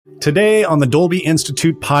Today on the Dolby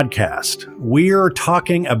Institute podcast, we're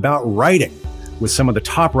talking about writing with some of the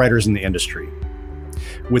top writers in the industry.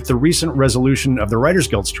 With the recent resolution of the Writers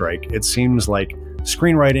Guild strike, it seems like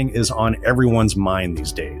screenwriting is on everyone's mind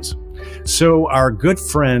these days. So our good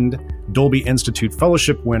friend, Dolby Institute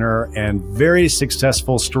Fellowship winner and very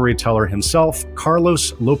successful storyteller himself,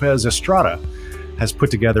 Carlos López Estrada, has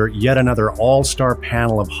put together yet another all-star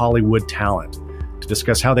panel of Hollywood talent to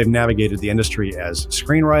discuss how they've navigated the industry as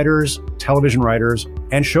screenwriters, television writers,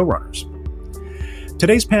 and showrunners.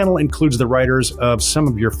 Today's panel includes the writers of some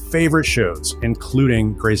of your favorite shows,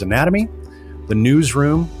 including Grey's Anatomy, The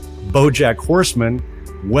Newsroom, BoJack Horseman,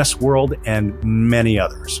 Westworld, and many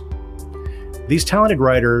others. These talented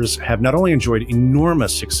writers have not only enjoyed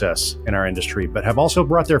enormous success in our industry, but have also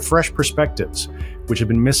brought their fresh perspectives, which have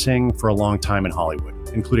been missing for a long time in Hollywood,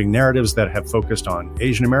 including narratives that have focused on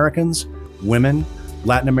Asian Americans, women,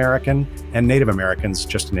 Latin American, and Native Americans,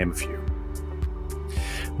 just to name a few.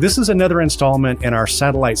 This is another installment in our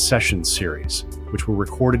Satellite Sessions series, which were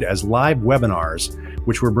recorded as live webinars,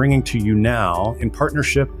 which we're bringing to you now in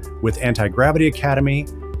partnership with Anti-Gravity Academy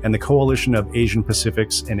and the Coalition of Asian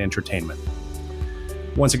Pacifics in Entertainment.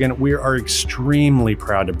 Once again, we are extremely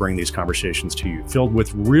proud to bring these conversations to you, filled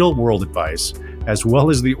with real-world advice, as well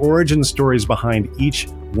as the origin stories behind each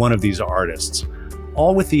one of these artists,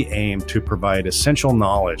 all with the aim to provide essential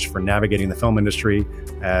knowledge for navigating the film industry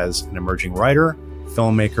as an emerging writer,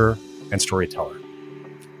 filmmaker, and storyteller.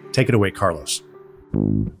 Take it away, Carlos.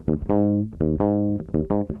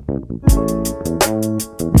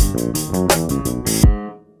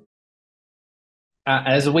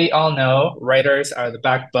 As we all know, writers are the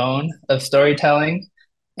backbone of storytelling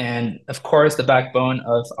and, of course, the backbone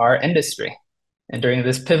of our industry. And during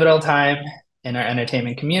this pivotal time in our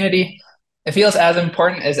entertainment community, it feels as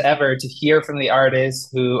important as ever to hear from the artists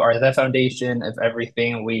who are the foundation of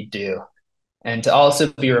everything we do, and to also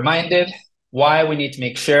be reminded why we need to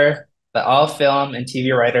make sure that all film and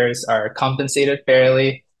TV writers are compensated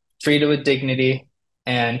fairly, treated with dignity,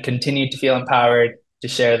 and continue to feel empowered to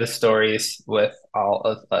share the stories with all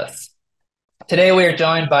of us. Today, we are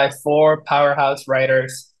joined by four powerhouse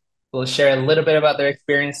writers who will share a little bit about their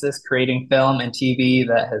experiences creating film and TV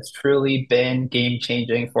that has truly been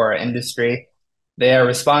game-changing for our industry. They are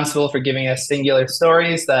responsible for giving us singular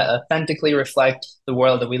stories that authentically reflect the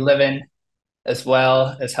world that we live in, as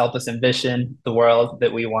well as help us envision the world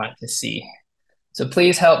that we want to see. So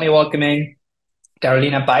please help me welcoming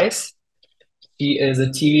Carolina Paez. She is a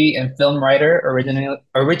TV and film writer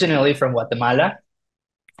originally from Guatemala.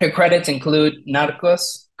 Her credits include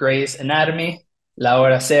Narcos, Grey's Anatomy, La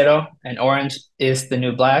Hora Cero, and Orange is the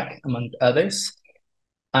New Black, among others,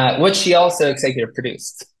 which she also executive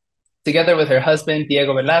produced. Together with her husband,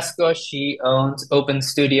 Diego Velasco, she owns Open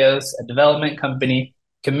Studios, a development company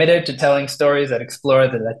committed to telling stories that explore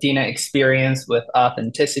the Latina experience with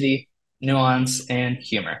authenticity, nuance, and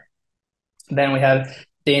humor. Then we have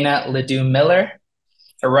Dana Ledoux Miller,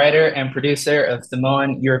 a writer and producer of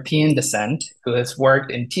Samoan European descent who has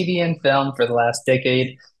worked in TV and film for the last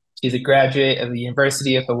decade. She's a graduate of the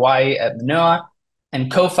University of Hawaii at Manoa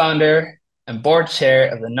and co-founder and board chair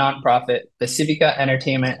of the nonprofit Pacifica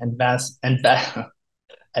Entertainment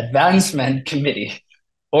Advancement Committee,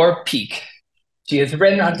 or PEAK. She has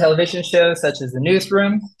written on television shows such as The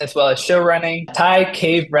Newsroom, as well as showrunning Thai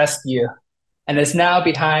Cave Rescue, and is now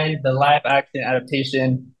behind the live-action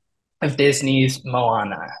adaptation of Disney's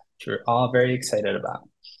Moana, which we're all very excited about.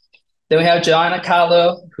 Then we have Joanna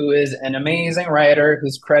Kahlo, who is an amazing writer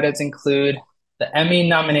whose credits include the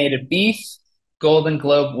Emmy-nominated Beef, Golden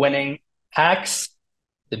Globe-winning Hacks,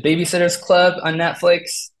 The Babysitter's Club on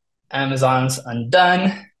Netflix, Amazon's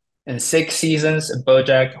Undone, and 6 seasons of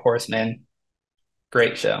BoJack Horseman.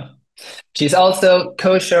 Great show. She's also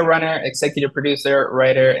co-showrunner, executive producer,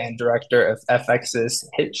 writer, and director of FX's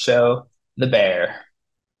hit show, The Bear.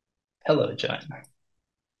 Hello, Joanna.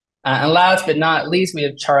 And last but not least, we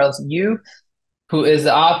have Charles Yu, who is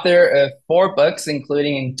the author of 4 books,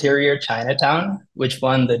 including Interior Chinatown, which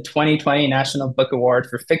won the 2020 National Book Award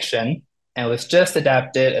for Fiction and was just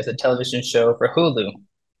adapted as a television show for Hulu,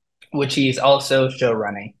 which he's also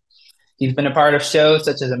showrunning. He's been a part of shows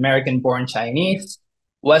such as American Born Chinese,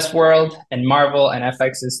 Westworld, and Marvel and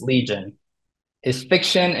FX's Legion. His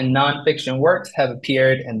fiction and nonfiction works have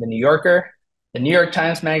appeared in The New Yorker, The New York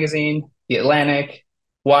Times Magazine, The Atlantic,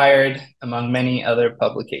 Wired, among many other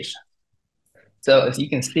publications. So as you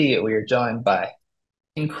can see, we are joined by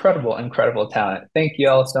incredible, incredible talent. Thank you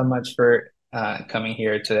all so much for coming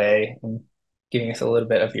here today and giving us a little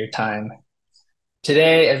bit of your time.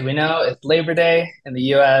 Today, as we know, it's Labor Day in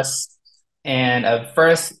the US. And I'd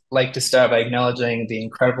first like to start by acknowledging the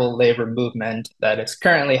incredible labor movement that is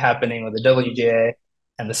currently happening with the WGA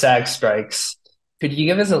and the SAG strikes. Could you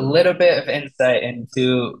give us a little bit of insight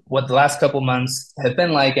into what the last couple months have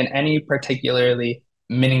been like and any particularly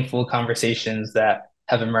meaningful conversations that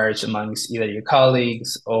have emerged amongst either your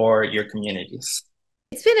colleagues or your communities?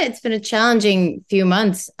 It's been a challenging few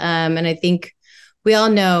months, and I think we all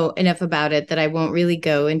know enough about it that I won't really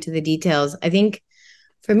go into the details. I think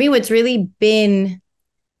for me, what's really been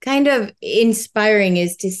kind of inspiring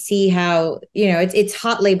is to see how it's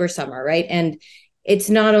hot labor summer, right? And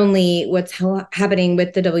it's not only what's happening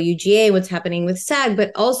with the WGA, what's happening with SAG,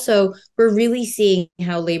 but also we're really seeing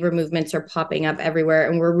how labor movements are popping up everywhere,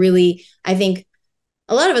 and we're really, I think,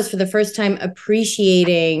 a lot of us for the first time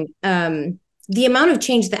appreciating the amount of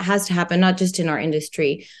change that has to happen, not just in our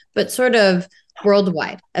industry, but sort of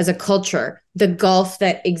worldwide as a culture. The gulf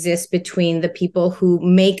that exists between the people who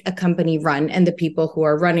make a company run and the people who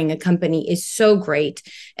are running a company is so great.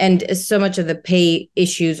 And so much of the pay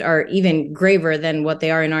issues are even graver than what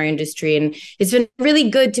they are in our industry. And it's been really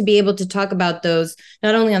good to be able to talk about those,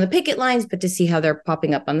 not only on the picket lines, but to see how they're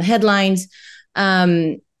popping up on the headlines.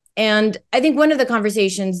 And I think one of the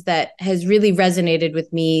conversations that has really resonated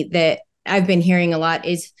with me that I've been hearing a lot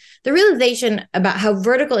is the realization about how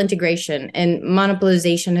vertical integration and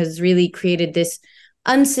monopolization has really created this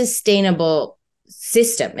unsustainable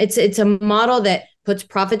system. It's a model that puts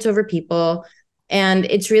profits over people. And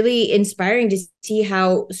it's really inspiring to see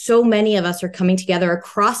how so many of us are coming together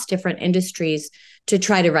across different industries to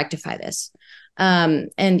try to rectify this.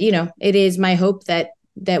 And, it is my hope that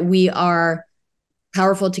we are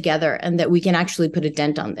powerful together and that we can actually put a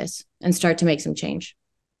dent on this and start to make some change.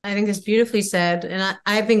 I think it's beautifully said. And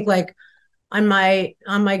I think like on my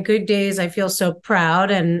good days, I feel so proud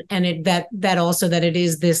and that also that it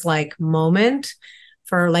is this like moment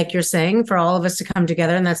for, like you're saying, for all of us to come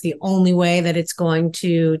together. And that's the only way that it's going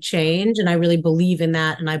to change. And I really believe in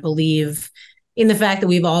that. And I believe in the fact that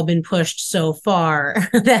we've all been pushed so far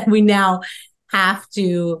that we now have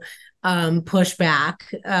to push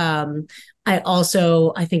back. I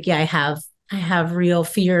think, I have real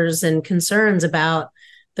fears and concerns about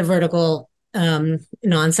the vertical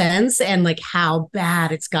nonsense and like how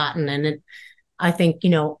bad it's gotten. And I think,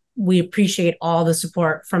 we appreciate all the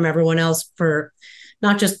support from everyone else for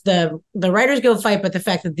not just the Writers Guild fight, but the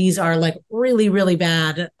fact that these are like really, really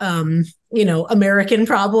bad, American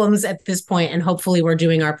problems at this point. And hopefully we're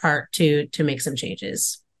doing our part to make some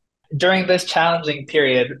changes. During this challenging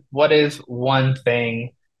period, what is one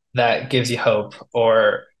thing that gives you hope,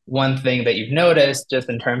 or one thing that you've noticed just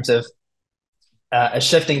in terms of a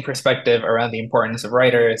shifting perspective around the importance of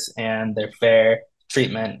writers and their fair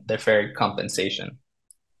treatment, their fair compensation?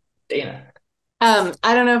 Dana. I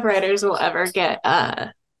don't know if writers will ever get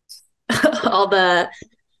all the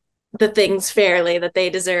things fairly that they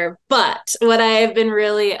deserve, but what I've been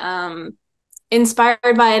really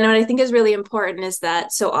inspired by, and what I think is really important, is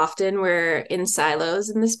that so often we're in silos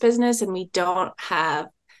in this business and we don't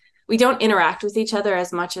interact with each other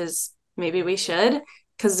as much as maybe we should,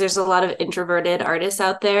 because there's a lot of introverted artists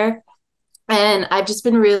out there. And I've just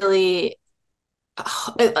been really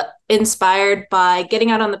inspired by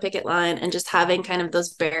getting out on the picket line and just having kind of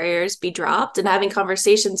those barriers be dropped and having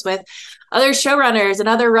conversations with other showrunners and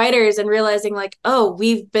other writers and realizing like, oh,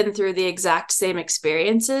 we've been through the exact same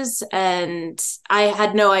experiences and I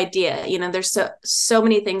had no idea. There's so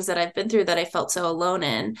many things that I've been through that I felt so alone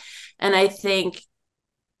in. And I think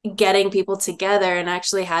getting people together and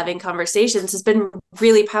actually having conversations has been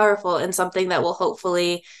really powerful and something that will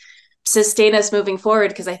hopefully sustain us moving forward,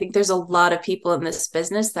 because I think there's a lot of people in this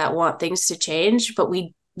business that want things to change, but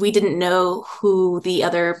we didn't know who the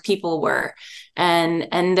other people were, and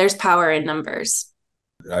there's power in numbers.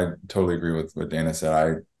 I totally agree with what Dana said.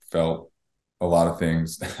 I felt a lot of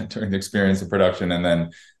things during the experience of production, and then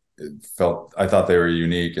I thought they were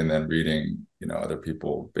unique, and then reading other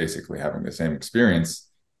people basically having the same experience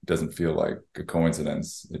doesn't feel like a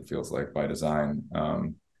coincidence. It feels like by design.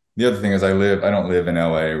 The other thing is I don't live in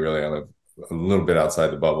LA really. I live a little bit outside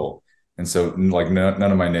the bubble. And so like none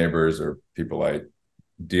of my neighbors or people I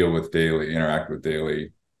deal with daily, interact with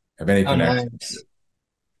daily, have any connection.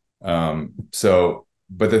 Nice.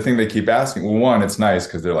 But the thing they keep asking, well, one, it's nice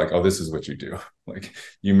because they're like, oh, this is what you do. Like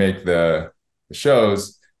you make the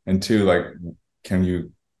shows, and two, like, can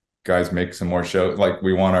you guys make some more shows? Like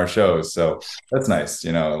we want our shows. So that's nice.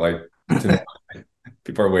 Like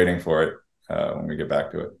people are waiting for it when we get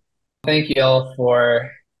back to it. Thank you all for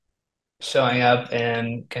showing up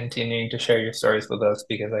and continuing to share your stories with us,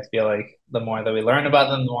 because I feel like the more that we learn about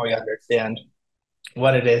them, the more we understand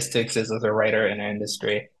what it is to exist as a writer in our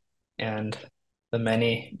industry. and the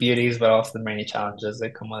many beauties, but also the many challenges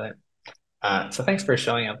that come with it. So thanks for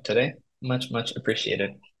showing up today. Much, much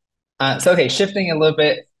appreciated. So, okay, shifting a little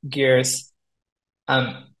bit gears.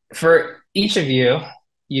 For each of you,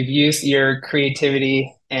 you've used your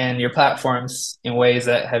creativity and your platforms in ways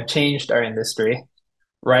that have changed our industry,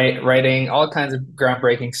 right? Writing all kinds of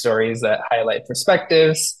groundbreaking stories that highlight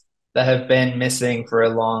perspectives that have been missing for a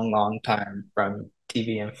long, long time from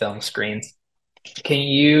TV and film screens. Can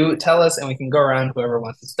you tell us, and we can go around whoever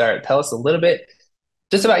wants to start, tell us a little bit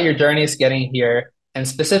just about your journeys getting here and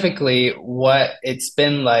specifically what it's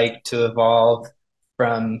been like to evolve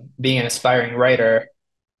from being an aspiring writer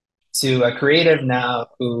to a creative now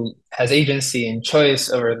who has agency and choice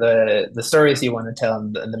over the stories you want to tell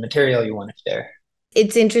and the material you want to share.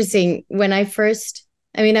 It's interesting.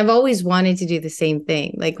 I've always wanted to do the same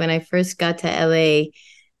thing. Like when I first got to LA,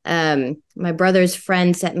 my brother's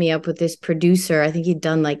friend set me up with this producer. I think he'd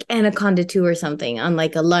done like Anaconda 2 or something on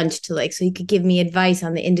like a lunch to like, so he could give me advice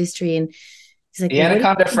on the industry. And he's like, the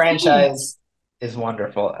Anaconda franchise is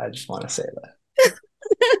wonderful. I just want to say that.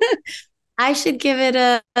 I should give it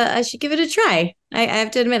a try. I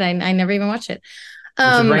have to admit, I never even watched it. We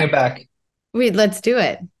should bring it back. Let's do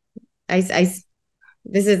it.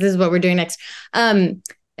 This is what we're doing next. Anyway,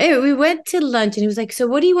 we went to lunch and he was like, so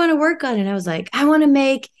what do you want to work on? And I was like, I want to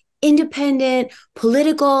make independent,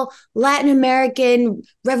 political, Latin American,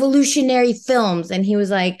 revolutionary films. And he was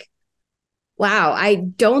like, wow, I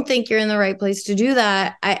don't think you're in the right place to do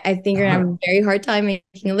that. I think you're going to have a very hard time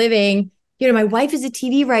making a living. My wife is a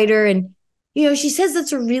TV writer and, she says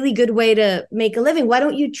that's a really good way to make a living. Why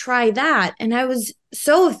don't you try that? And I was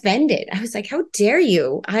so offended. I was like, how dare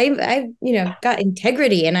you? I've got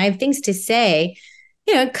integrity and I have things to say.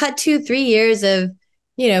 Cut 2-3 years of,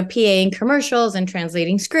 PAing commercials and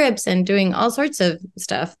translating scripts and doing all sorts of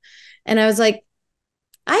stuff. And I was like,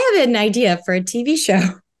 I have an idea for a TV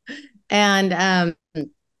show. And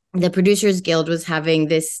the Producers Guild was having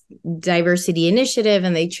this diversity initiative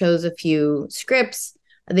and they chose a few scripts.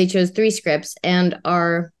 They chose 3 scripts. And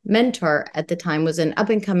our mentor at the time was an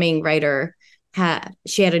up-and-coming writer.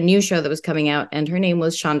 She had a new show that was coming out and her name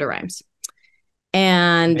was Shonda Rhimes.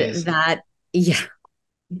 And Amazing.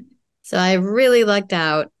 So I really lucked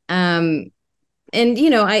out. And,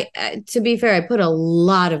 I to be fair, I put a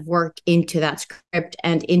lot of work into that script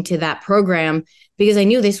and into that program because I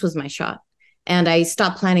knew this was my shot. And I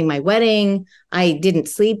stopped planning my wedding. I didn't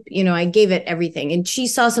sleep. I gave it everything. And she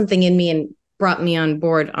saw something in me and brought me on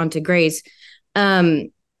board onto Grace. But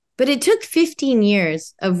it took 15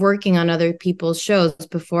 years of working on other people's shows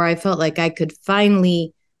before I felt like I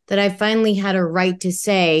finally had a right to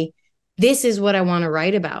say, this is what I want to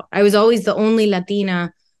write about. I was always the only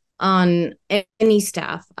Latina on any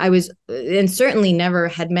staff. I was, and certainly never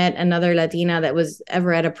had met another Latina that was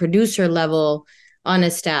ever at a producer level on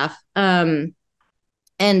a staff. And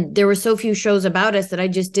there were so few shows about us that I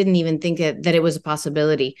just didn't even think that it was a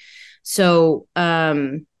possibility. So,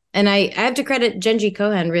 and I have to credit Genji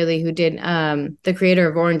Cohen, really, who did the creator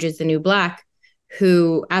of Orange is the New Black,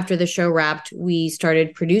 who after the show wrapped, we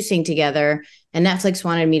started producing together and Netflix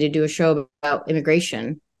wanted me to do a show about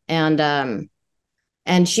immigration. And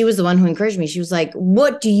she was the one who encouraged me. She was like,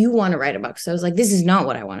 what do you want to write about? So I was like, this is not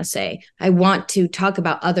what I want to say. I want to talk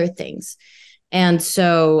about other things. And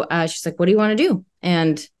so she's like, what do you want to do?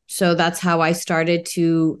 And so that's how I started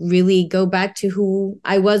to really go back to who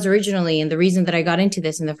I was originally and the reason that I got into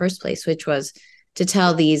this in the first place, which was to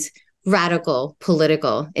tell these radical,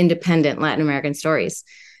 political, independent Latin American stories.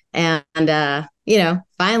 And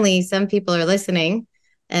finally, some people are listening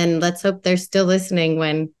and let's hope they're still listening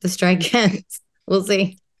when the strike ends. We'll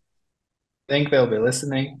see. I think they'll be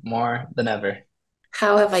listening more than ever.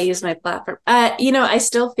 How have I used my platform? I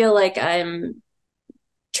still feel like I'm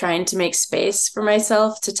trying to make space for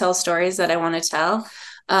myself to tell stories that I want to tell.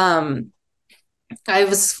 I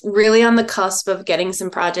was really on the cusp of getting some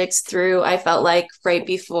projects through. I felt like right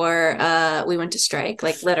before we went to strike,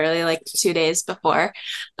 like literally like 2 days before.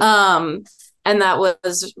 And that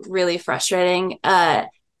was really frustrating.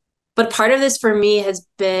 But part of this for me has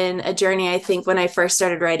been a journey. I think when I first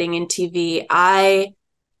started writing in TV, I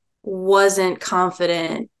wasn't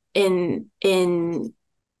confident in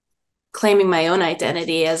claiming my own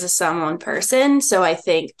identity as a someone person. So I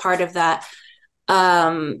think part of that,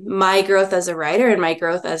 my growth as a writer and my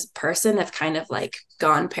growth as a person have kind of like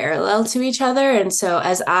gone parallel to each other. And so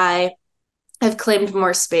as I have claimed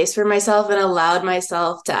more space for myself and allowed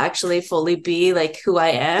myself to actually fully be like who I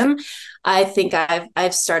am, I think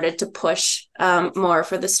I've started to push more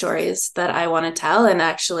for the stories that I want to tell and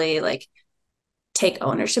actually like take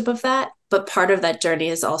ownership of that. But part of that journey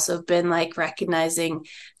has also been like recognizing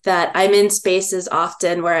that I'm in spaces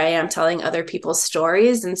often where I am telling other people's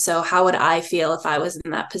stories. And so how would I feel if I was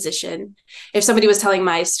in that position, if somebody was telling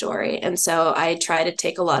my story? And so I try to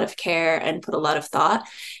take a lot of care and put a lot of thought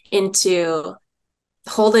into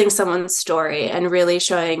holding someone's story and really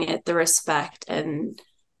showing it the respect and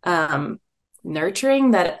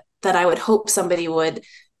nurturing that I would hope somebody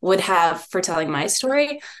would have for telling my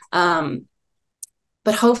story.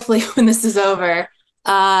 But hopefully when this is over,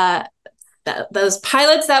 those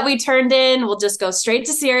pilots that we turned in will just go straight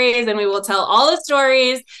to series, and we will tell all the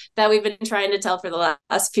stories that we've been trying to tell for the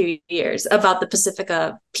last few years about the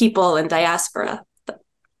Pacifica people and diaspora. But,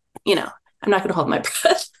 I'm not going to hold my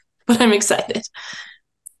breath, but I'm excited.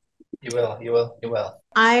 You will.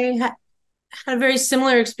 I had a very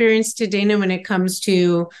similar experience to Dana when it comes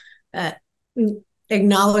to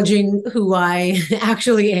acknowledging who I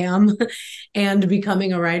actually am and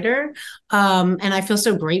becoming a writer. And I feel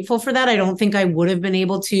so grateful for that. I don't think I would have been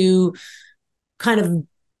able to kind of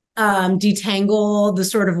detangle the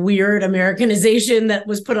sort of weird Americanization that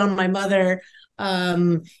was put on my mother.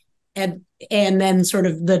 And then sort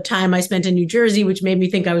of the time I spent in New Jersey, which made me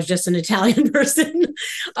think I was just an Italian person.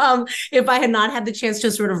 If I had not had the chance to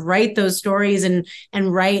sort of write those stories and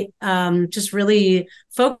write, just really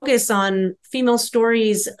focus on female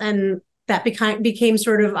stories, and that became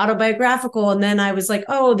sort of autobiographical. And then I was like,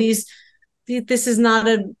 oh, this is not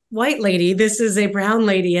a white lady, this is a brown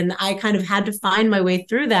lady. And I kind of had to find my way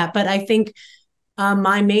through that. But I think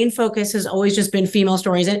my main focus has always just been female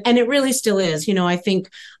stories. And it really still is. I think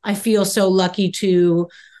I feel so lucky to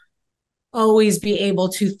always be able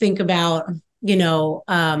to think about,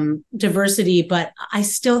 diversity, but I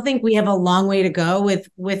still think we have a long way to go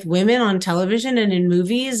with women on television and in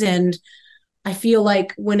movies. And I feel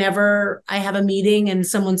like whenever I have a meeting and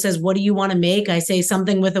someone says, what do you want to make? I say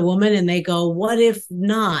something with a woman and they go, what if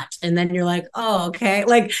not? And then you're like, oh, okay.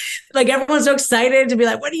 Like everyone's so excited to be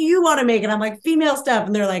like, what do you want to make? And I'm like, female stuff.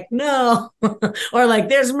 And they're like, no, or like,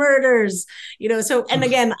 there's murders, so, and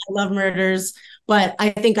again, I love murders, but I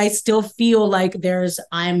think I still feel like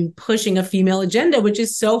I'm pushing a female agenda, which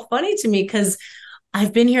is so funny to me because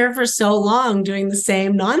I've been here for so long doing the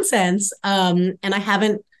same nonsense. And I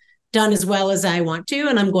haven't done as well as I want to,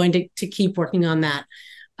 and I'm going to keep working on that.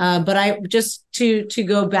 But I just to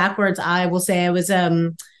go backwards, I will say I was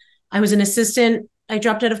an assistant. I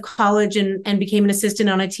dropped out of college and became an assistant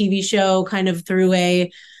on a TV show, kind of through I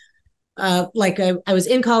was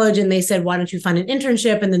in college and they said, why don't you find an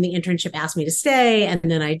internship? And then the internship asked me to stay, and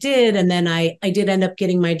then I did, and then I did end up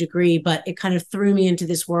getting my degree, but it kind of threw me into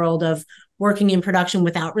this world of working in production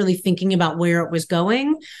without really thinking about where it was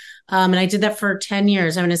going. And I did that for 10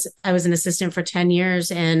 years. I was an assistant for 10 years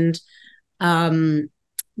and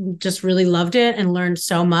just really loved it and learned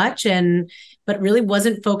so much, but really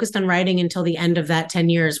wasn't focused on writing until the end of that 10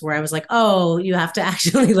 years where I was like, oh, you have to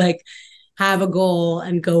actually like have a goal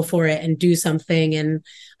and go for it and do something. And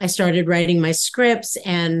I started writing my scripts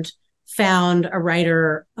and found a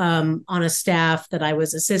writer on a staff that I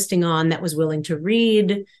was assisting on that was willing to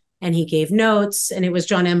read. And he gave notes, and it was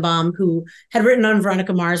John Embaum, who had written on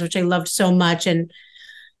Veronica Mars, which I loved so much. And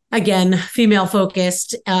again, female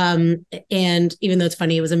focused. And even though it's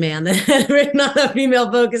funny, it was a man that had written on a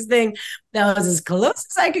female focused thing, that was as close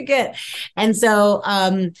as I could get. And so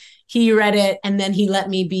he read it, and then he let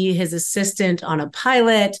me be his assistant on a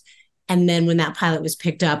pilot. And then when that pilot was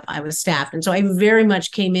picked up, I was staffed. And so I very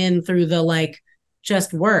much came in through the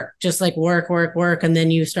just work. And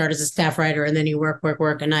then you start as a staff writer, and then you work.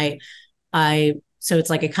 And so it's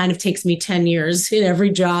like, it kind of takes me 10 years in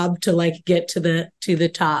every job to get to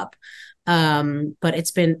the top. But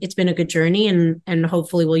it's been a good journey, and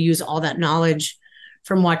hopefully we'll use all that knowledge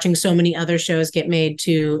from watching so many other shows get made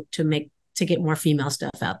to get more female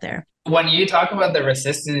stuff out there. When you talk about the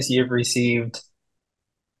resistance you've received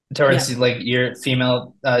towards your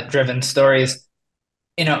female driven stories,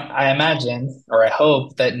 I imagine, or I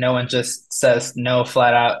hope, that no one just says no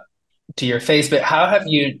flat out to your face, but how have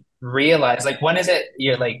you realized, when is it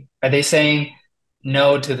you're are they saying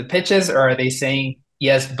no to the pitches, or are they saying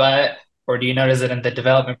yes, but, or do you notice that in the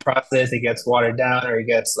development process, it gets watered down, or it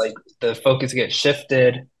gets the focus gets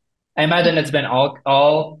shifted? I imagine it's been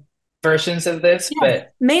all versions of this,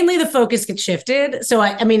 but mainly the focus gets shifted. So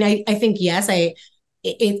I think, yes,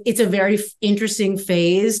 it's a very interesting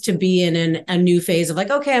phase to be in a new phase of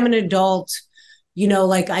okay, I'm an adult,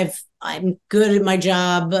 I'm good at my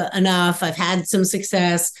job enough. I've had some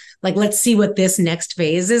success. Let's see what this next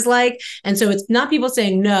phase is like. And so it's not people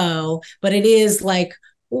saying no, but it is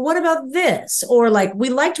well, what about this? Or like, we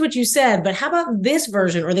liked what you said, but how about this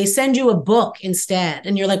version? Or they send you a book instead.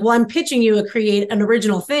 And you're like, well, I'm pitching you create an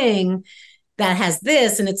original thing that has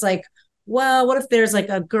this. And it's like, well, what if there's like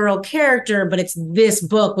a girl character, but it's this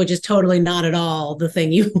book, which is totally not at all the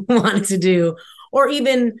thing you wanted to do? Or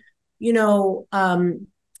even,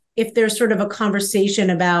 if there's sort of a conversation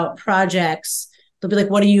about projects, they'll be like,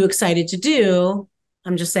 what are you excited to do?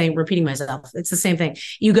 I'm just saying, repeating myself. It's the same thing.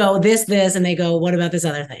 You go this, and they go, what about this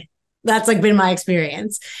other thing? That's like been my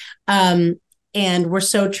experience. And we're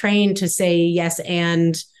so trained to say yes,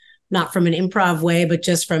 and not from an improv way, but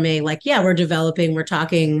just from a like, yeah, we're developing, we're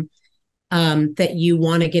talking, that you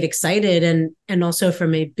want to get excited. And also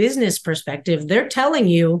from a business perspective, they're telling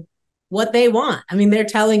you what they want. I mean, they're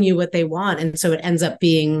telling you what they want. And so it ends up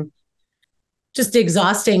being just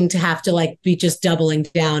exhausting to have to like be just doubling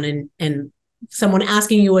down, and someone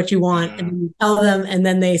asking you what you want and you tell them and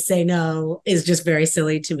then they say no is just very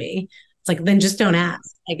silly to me. It's like, then just don't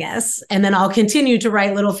ask, I guess. And then I'll continue to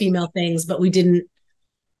write little female things, but we didn't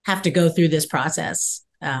have to go through this process.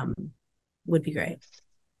 Would be great.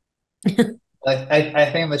 I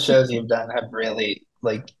think the shows you've done have really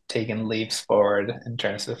like taken leaps forward in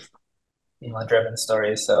terms of female-driven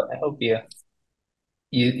stories. So I hope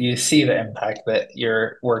you see the impact that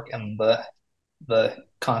your work and the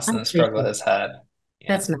constant struggle has had. Yeah.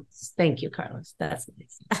 That's nice. Thank you, Carlos. That's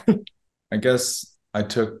nice. I guess I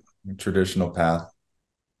took a traditional path,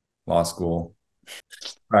 law school,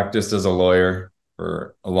 practiced as a lawyer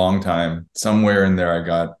for a long time. Somewhere in there, I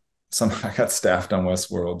got staffed on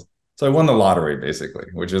Westworld. So I won the lottery, basically,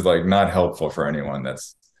 which is like not helpful for anyone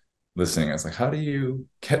that's listening. It's like, how do you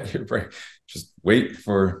get your break? Just wait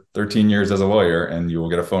for 13 years as a lawyer and you will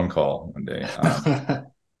get a phone call one day.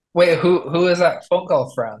 Wait, who is that phone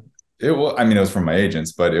call from? It was from my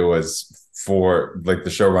agents, but it was for like the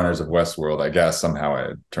showrunners of Westworld. I guess somehow I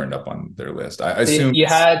had turned up on their list. I assume you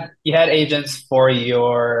had agents for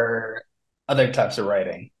your other types of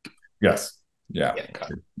writing. Yes. Yeah.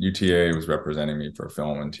 UTA was representing me for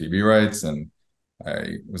film and TV rights, and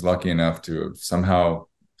I was lucky enough to have somehow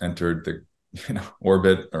entered the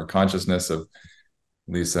orbit or consciousness of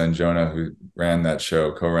Lisa and Jonah, who ran that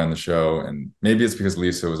show, co-ran the show. And maybe it's because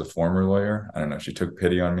Lisa was a former lawyer. I don't know. She took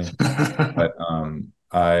pity on me. But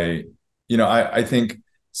I think,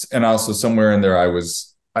 and also somewhere in there,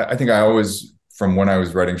 I think I always, from when I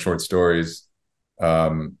was writing short stories,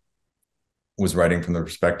 was writing from the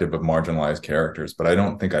perspective of marginalized characters, but I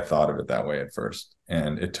don't think I thought of it that way at first.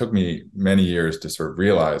 And it took me many years to sort of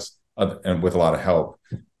realize, and with a lot of help,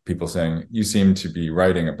 people saying, you seem to be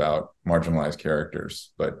writing about marginalized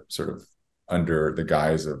characters, but sort of under the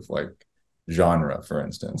guise of like genre, for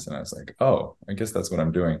instance. And I was like, oh, I guess that's what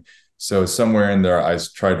I'm doing. So somewhere in there, I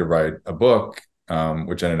tried to write a book,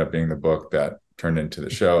 which ended up being the book that turned into the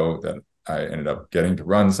show that I ended up getting to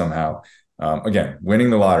run somehow. Again, winning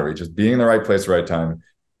the lottery, just being in the right place, right time.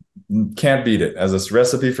 Can't beat it. As a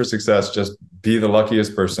recipe for success, just be the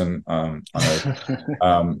luckiest person on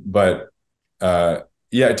earth.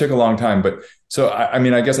 Yeah, it took a long time. But so,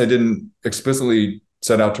 I guess I didn't explicitly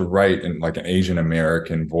set out to write in like an Asian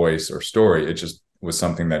American voice or story. It just was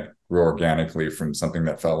something that grew organically from something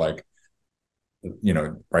that felt like,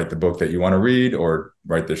 write the book that you want to read or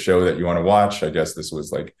write the show that you want to watch. I guess this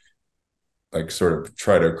was like sort of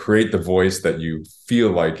try to create the voice that you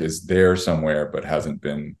feel like is there somewhere, but hasn't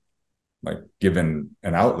been like given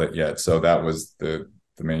an outlet yet. So that was the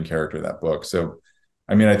main character of that book. So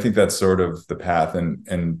I think that's sort of the path. And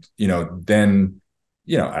then,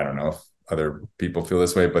 I don't know if other people feel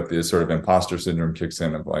this way, but the sort of imposter syndrome kicks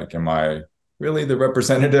in of like, am I really the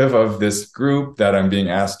representative of this group that I'm being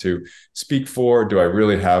asked to speak for? Do I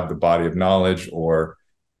really have the body of knowledge or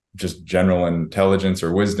just general intelligence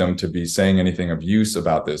or wisdom to be saying anything of use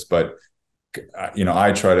about this? But,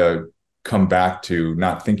 I try to come back to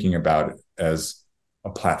not thinking about it as a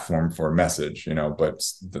platform for a message, but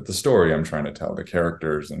the story I'm trying to tell, the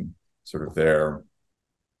characters and sort of their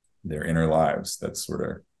inner lives, that sort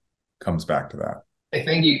of comes back to that. I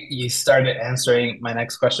think you started answering my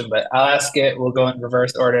next question, but I'll ask it. We'll go in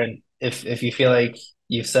reverse order. And if you feel like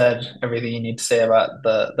you've said everything you need to say about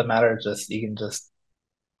the matter, you can just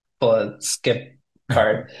pull a skip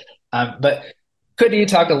card. But could you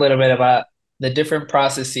talk a little bit about the different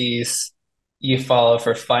processes you follow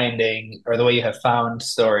for finding, or the way you have found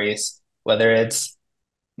stories, whether it's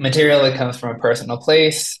material that comes from a personal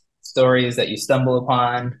place, stories that you stumble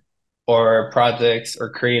upon, or projects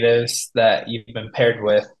or creatives that you've been paired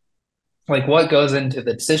with? Like, what goes into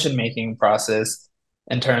the decision-making process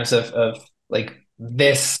in terms of like,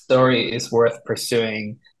 this story is worth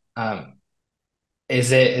pursuing?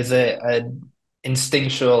 Is it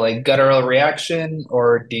instinctual, like guttural reaction,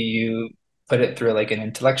 or do you put it through like an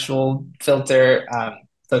intellectual filter?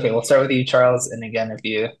 So, okay, we'll start with you, Charles. And again, if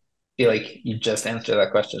you feel like you just answered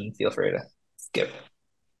that question, feel free to skip.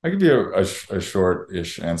 I'll give you a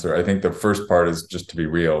short-ish answer. I think the first part is just to be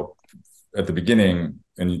real. At the beginning,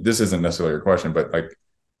 and this isn't necessarily your question, but like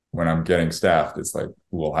when I'm getting staffed, it's like,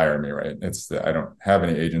 who will hire me, right? I don't have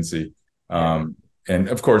any agency. And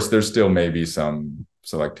of course, there's still maybe some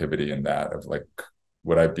selectivity in that of like,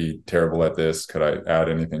 would I be terrible at this? Could I add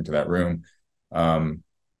anything to that room?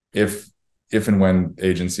 If and when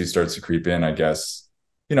agency starts to creep in, I guess,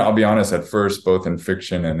 I'll be honest, at first, both in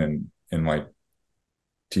fiction and in like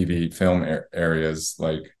TV film areas,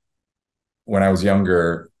 like when I was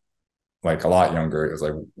younger, like a lot younger, it was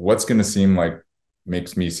like, what's going to seem like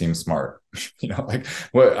makes me seem smart? Like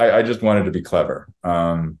what I just wanted to be clever.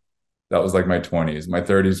 That was like my 20s. My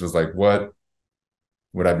 30s was like, what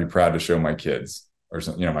would I be proud to show my kids or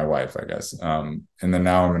something, my wife, I guess. And then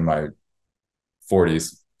now I'm in my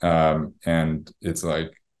 40s. And it's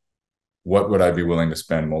like, what would I be willing to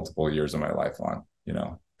spend multiple years of my life on,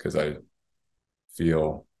 because I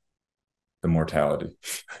feel the mortality.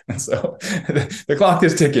 And so the clock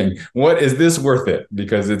is ticking. What is this worth it?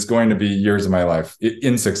 Because it's going to be years of my life.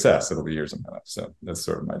 In success, it'll be years of my life. So that's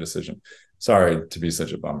sort of my decision. Sorry to be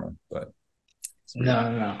such a bummer, but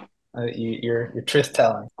no. You're truth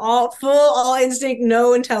telling. All instinct,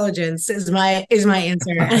 no intelligence is my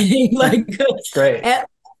answer. I think like great.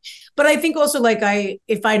 But I think also like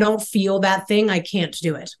if I don't feel that thing, I can't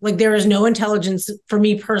do it. Like there is no intelligence for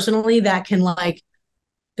me personally that can like,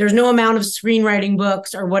 there's no amount of screenwriting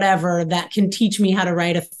books or whatever that can teach me how to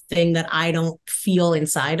write a thing that I don't feel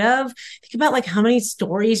inside of. Think about like how many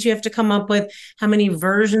stories you have to come up with, how many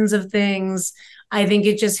versions of things. I think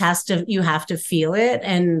it just you have to feel it.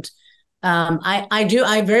 And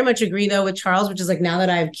I very much agree though with Charles, which is like, now that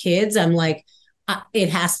I have kids, I'm like, it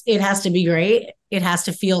has to be great. It has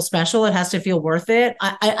to feel special. It has to feel worth it.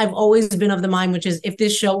 I've always been of the mind, which is if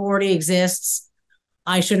this show already exists,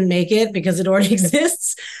 I shouldn't make it because it already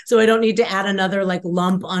exists. So I don't need to add another like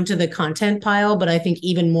lump onto the content pile. But I think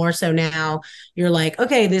even more so now, you're like,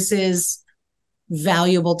 okay, this is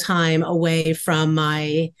valuable time away from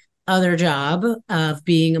my other job of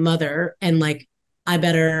being a mother. And like, it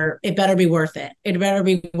better be worth it. It better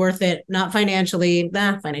be worth it, not financially,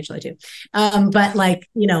 financially too. But like,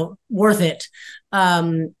 worth it.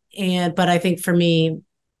 But I think for me,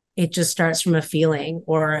 it just starts from a feeling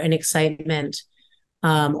or an excitement,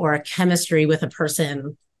 or a chemistry with a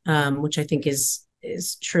person, which I think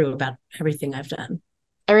is true about everything I've done.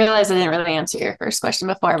 I realize I didn't really answer your first question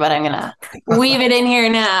before, but I'm going to weave it in here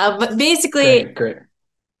now. But basically, great.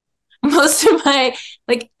 Most of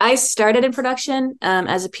I started in production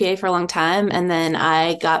as a PA for a long time. And then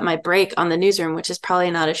I got my break on the newsroom, which is probably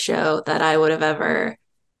not a show that I would have ever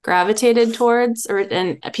gravitated towards.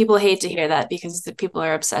 And people hate to hear that because the people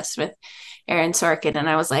are obsessed with Aaron Sorkin. And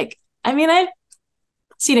I was like, I've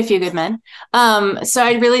seen A Few Good Men. So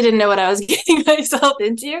I really didn't know what I was getting myself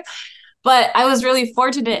into. But I was really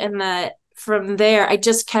fortunate in that from there, I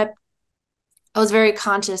was very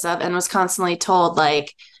conscious of and was constantly told,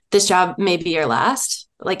 like, this job may be your last,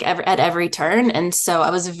 like at every turn. And so I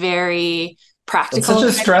was very practical. It's such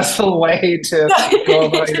a stressful way to go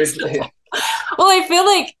about your day. Well, I feel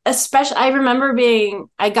like especially, I remember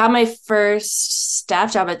I got my first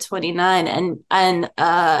staff job at 29 and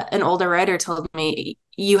an older writer told me,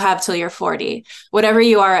 you have till you're 40. Whatever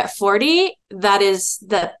you are at 40, that is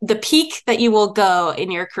the peak that you will go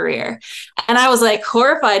in your career. And I was like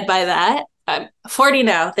horrified by that. I'm 40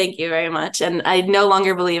 now. Thank you very much. And I no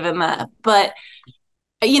longer believe in that. But,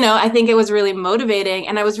 I think it was really motivating.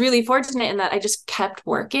 And I was really fortunate in that I just kept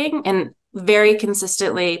working and very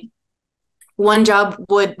consistently. One job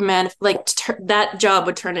would that job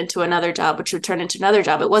would turn into another job, which would turn into another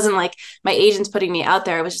job. It wasn't like my agents putting me out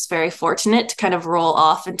there. I was just very fortunate to kind of roll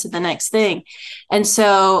off into the next thing. And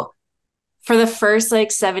so for the first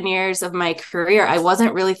 7 years of my career, I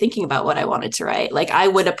wasn't really thinking about what I wanted to write. Like I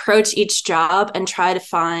would approach each job and try to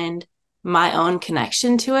find my own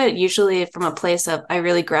connection to it, usually from a place of I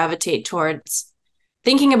really gravitate towards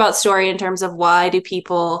thinking about story in terms of what do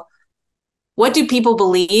people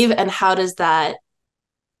believe and how does that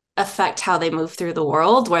affect how they move through the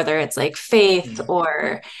world, whether it's like faith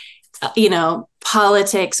or,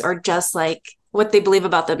 politics or just like what they believe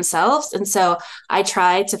about themselves. And so I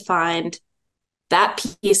try to find that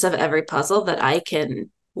piece of every puzzle that I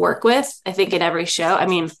can work with, I think in every show.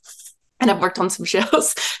 And I've worked on some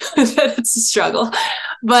shows that it's a struggle,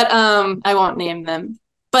 but I won't name them.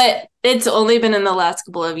 But it's only been in the last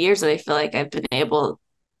couple of years that I feel like I've been able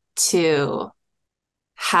to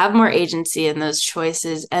have more agency in those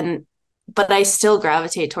choices, but I still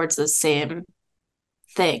gravitate towards those same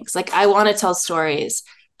things. Like, I want to tell stories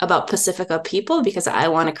about Pacifica people because I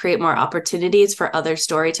want to create more opportunities for other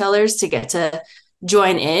storytellers to get to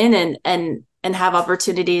join in and have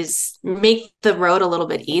opportunities, make the road a little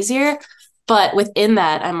bit easier. But within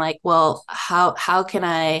that, I'm like, well, how can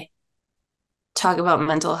I talk about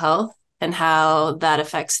mental health and how that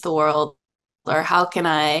affects the world? Or how can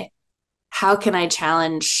I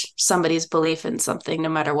challenge somebody's belief in something, no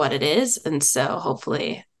matter what it is? And so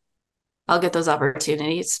hopefully I'll get those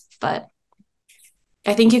opportunities. But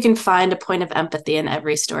I think you can find a point of empathy in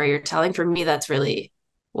every story you're telling. For me, that's really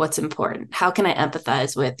what's important. How can I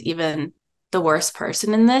empathize with even the worst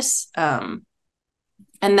person in this?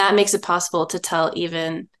 And that makes it possible to tell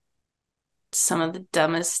even some of the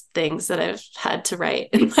dumbest things that I've had to write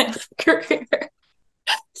in my career.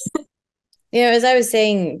 As I was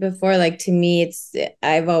saying before, like, to me,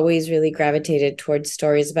 I've always really gravitated towards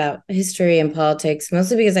stories about history and politics,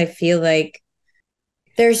 mostly because I feel like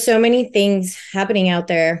there's so many things happening out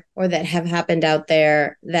there, or that have happened out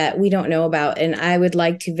there, that we don't know about. And I would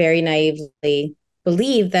like to very naively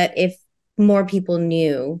believe that if more people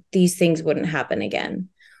knew, these things wouldn't happen again,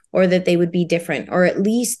 or that they would be different, or at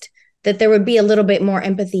least that there would be a little bit more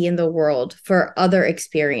empathy in the world for other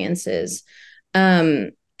experiences.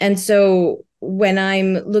 And so when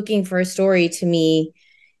I'm looking for a story, to me,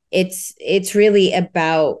 it's really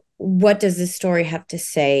about, what does this story have to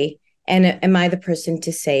say? And am I the person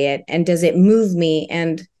to say it? And does it move me?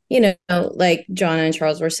 And, like John and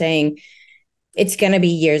Charles were saying, it's going to be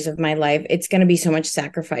years of my life. It's going to be so much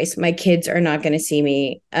sacrifice. My kids are not going to see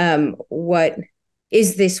me. What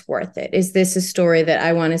is this worth it? Is this a story that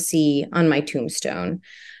I want to see on my tombstone?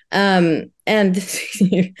 And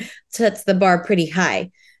sets the bar pretty high.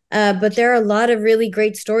 But there are a lot of really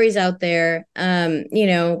great stories out there,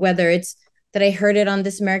 whether it's that I heard it on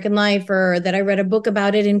This American Life, or that I read a book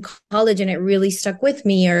about it in college and it really stuck with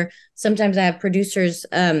me. Or sometimes I have producers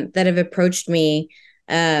that have approached me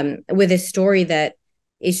with a story that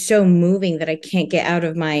is so moving that I can't get out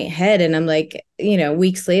of my head. And I'm like,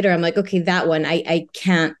 weeks later, I'm like, okay, that one, I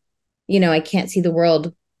can't see the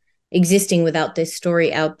world existing without this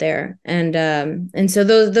story out there. And so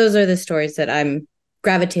those are the stories that I'm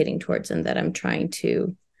gravitating towards and that I'm trying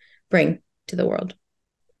to bring to the world.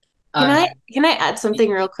 Can I add something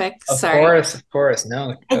real quick? Sorry. Of course.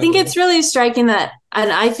 No. I think it's really striking that,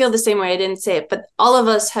 and I feel the same way. I didn't say it, but all of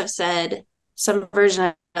us have said some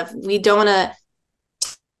version of, we don't want to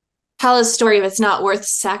tell a story if it's not worth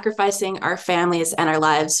sacrificing our families and our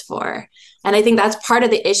lives for. And I think that's part of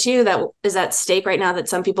the issue that is at stake right now that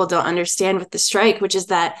some people don't understand with the strike, which is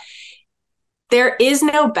that there is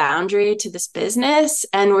no boundary to this business,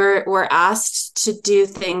 and we're asked to do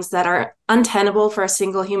things that are untenable for a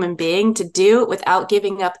single human being to do without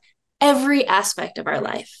giving up every aspect of our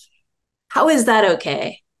life. How is that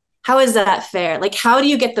okay? How is that fair? Like, how do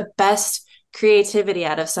you get the best creativity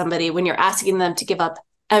out of somebody when you're asking them to give up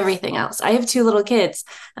everything else? I have 2 little kids,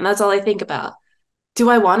 and that's all I think about. Do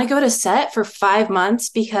I want to go to set for 5 months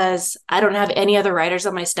because I don't have any other writers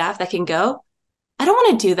on my staff that can go? I don't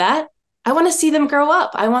want to do that. I want to see them grow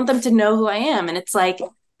up. I want them to know who I am. And it's like,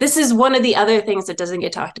 this is one of the other things that doesn't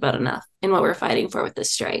get talked about enough in what we're fighting for with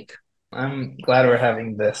this strike. I'm glad we're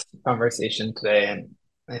having this conversation today, and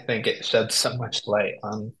I think it sheds so much light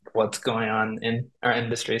on what's going on in our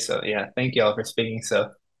industry. So yeah, thank you all for speaking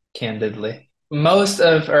so candidly. Most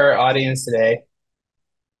of our audience today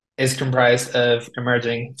is comprised of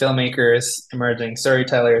emerging filmmakers, emerging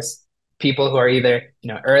storytellers, people who are either,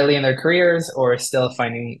 early in their careers or still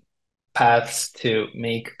finding paths to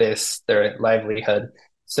make this their livelihood.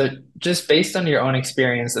 So just based on your own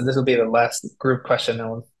experience, and this will be the last group question,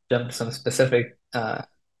 and we'll jump to some specific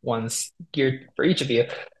ones geared for each of you.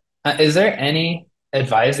 Is there any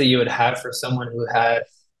advice that you would have for someone who has,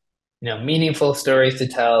 meaningful stories to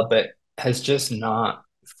tell, but has just not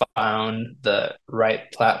found the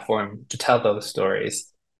right platform to tell those stories?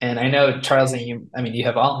 And I know, Charles, and you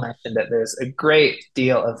have all mentioned that there's a great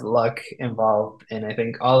deal of luck involved in, I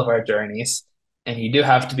think, all of our journeys, and you do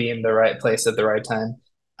have to be in the right place at the right time.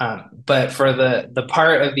 But for the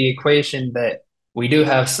part of the equation that we do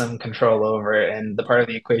have some control over, and the part of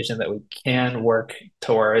the equation that we can work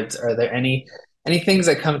towards, are there any things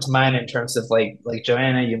that come to mind in terms of, like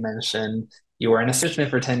Joanna, you mentioned you were an assistant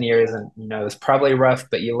for 10 years, and it was probably rough,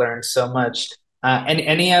 but you learned so much. And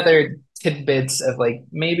any other tidbits of, like,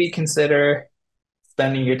 maybe consider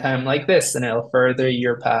spending your time like this and it'll further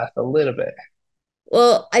your path a little bit?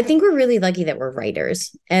 Well, I think we're really lucky that we're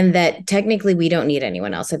writers and that technically we don't need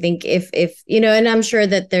anyone else. I think if you know, and I'm sure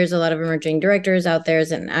that there's a lot of emerging directors out there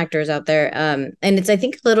and actors out there. And it's, I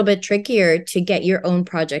think, a little bit trickier to get your own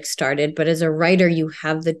project started, but as a writer, you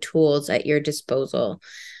have the tools at your disposal.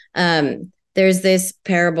 There's this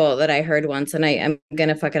parable that I heard once, and I'm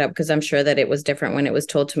gonna fuck it up because I'm sure that it was different when it was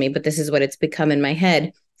told to me, but this is what it's become in my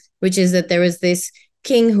head, which is that there was this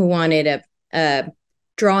king who wanted a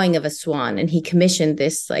drawing of a swan, and he commissioned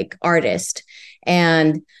this like artist,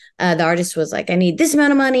 and the artist was like, I need this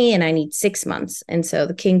amount of money and I need 6 months. And so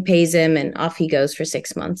the king pays him and off he goes for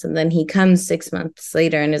 6 months, and then he comes 6 months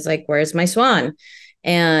later and is like, where's my swan?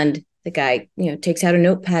 And the guy, takes out a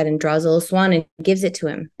notepad and draws a little swan and gives it to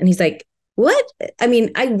him, and he's like, what? I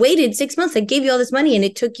mean, I waited 6 months. I gave you all this money and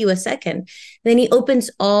it took you a second. Then he opens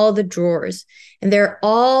all the drawers, and there are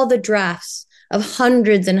all the drafts of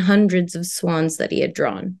hundreds and hundreds of swans that he had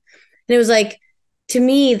drawn. And it was like, to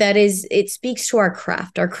me, it speaks to our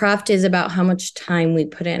craft. Our craft is about how much time we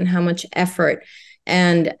put in, how much effort.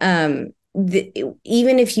 And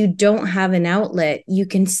even if you don't have an outlet, you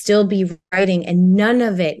can still be writing, and none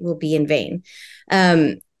of it will be in vain.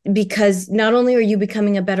 Because not only are you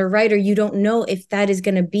becoming a better writer, you don't know if that is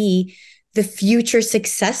going to be the future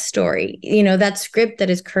success story, that script that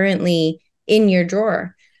is currently in your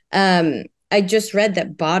drawer. I just read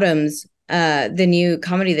that Bottoms, the new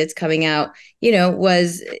comedy that's coming out,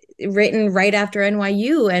 was written right after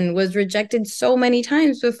NYU and was rejected so many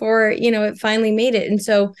times before, it finally made it. And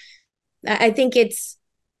so I think it's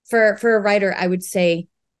for a writer, I would say,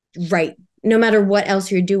 write. No matter what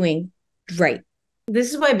else you're doing, write.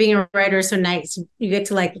 This is why being a writer is so nice. You get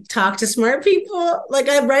to like talk to smart people. Like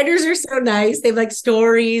writers are so nice. They have like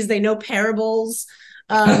stories. They know parables.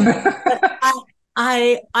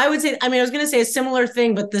 I would say, I mean, I was going to say a similar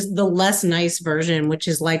thing, but the less nice version, which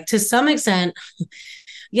is like, to some extent,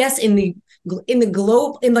 yes, in the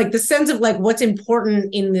globe, in like the sense of like what's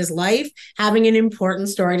important in this life, having an important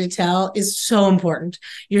story to tell is so important.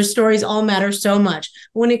 Your stories all matter so much.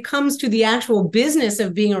 When it comes to the actual business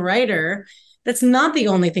of being a writer, that's not the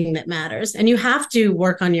only thing that matters. And you have to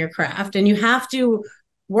work on your craft, and you have to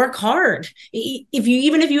work hard.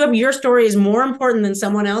 Even if you have, your story is more important than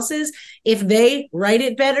someone else's, if they write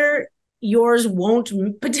it better, yours won't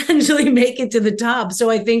potentially make it to the top.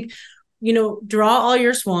 So I think, draw all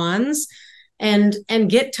your swans and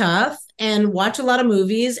get tough and watch a lot of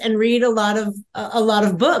movies and read a lot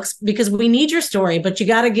of books, because we need your story, but you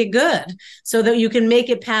got to get good so that you can make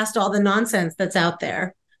it past all the nonsense that's out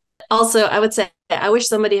there. Also, I would say, I wish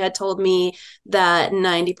somebody had told me that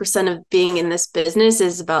 90% of being in this business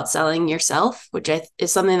is about selling yourself, which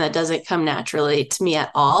is something that doesn't come naturally to me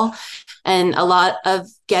at all. And a lot of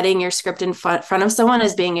getting your script in front of someone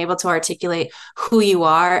is being able to articulate who you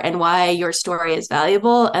are and why your story is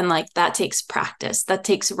valuable. And like, that takes practice, that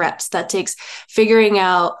takes reps, that takes figuring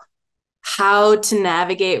out how to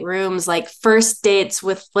navigate rooms, like first dates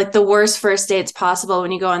with like the worst first dates possible,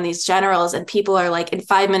 when you go on these generals and people are like, in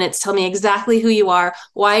 5 minutes, tell me exactly who you are,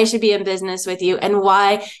 why I should be in business with you, and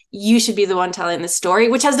why you should be the one telling the story,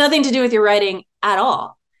 which has nothing to do with your writing at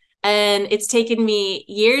all. And it's taken me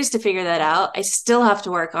years to figure that out. I still have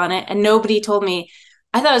to work on it. And nobody told me,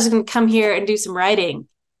 I thought I was going to come here and do some writing.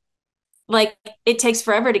 Like, it takes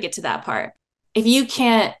forever to get to that part. If you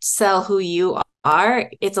can't sell who you are,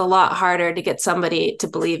 it's a lot harder to get somebody to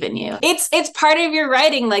believe in you. It's part of your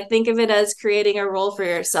writing. Like, think of it as creating a role for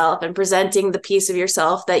yourself and presenting the piece of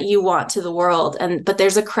yourself that you want to the world. But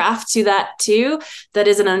there's a craft to that too, that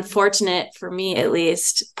is an unfortunate, for me at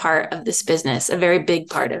least, part of this business, a very big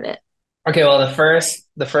part of it. Okay, well,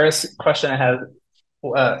 the first question I have,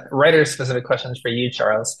 writer specific questions for you,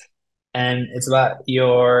 Charles, and it's about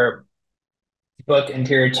your book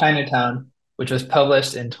Interior Chinatown, which was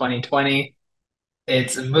published in 2020.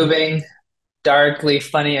 It's a moving, darkly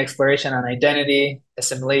funny exploration on identity,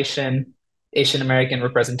 assimilation, Asian American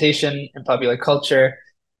representation in popular culture.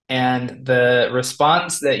 And the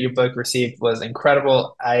response that your book received was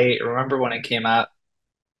incredible. I remember when it came out,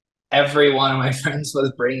 every one of my friends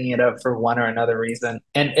was bringing it up for one or another reason.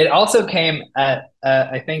 And it also came at,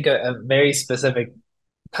 I think, a very specific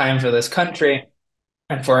time for this country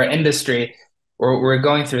and for our industry, where we're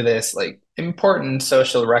going through this like important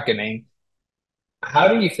social reckoning. How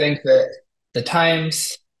do you think that the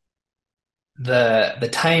times, the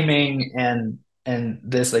timing, and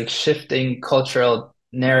this like shifting cultural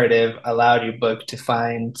narrative allowed your book to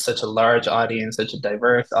find such a large audience, such a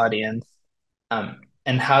diverse audience,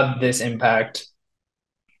 and how did this impact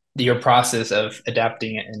your process of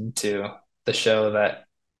adapting it into the show that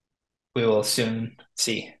we will soon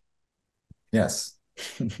see? Yes.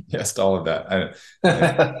 Yes, to all of that.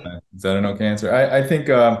 Is that an okay answer? I think,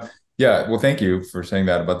 yeah. Well, thank you for saying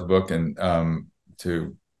that about the book, and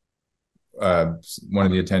to one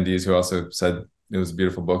of the attendees who also said it was a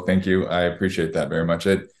beautiful book. Thank you. I appreciate that very much.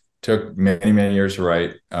 It took many, many years to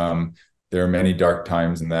write. There are many dark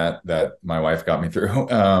times in that my wife got me through.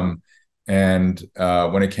 And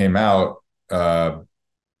when it came out,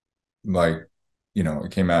 like,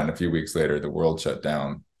 it came out, and a few weeks later, the world shut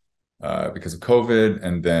down because of COVID.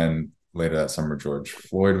 And then later that summer, George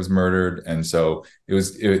Floyd was murdered. And so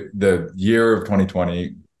the year of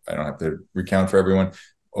 2020, I don't have to recount for everyone,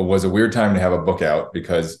 was a weird time to have a book out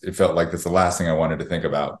because it felt like that's the last thing I wanted to think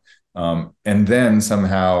about. And then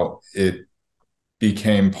somehow it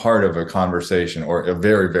became part of a conversation, or a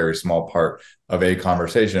very, very small part of a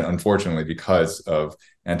conversation, unfortunately, because of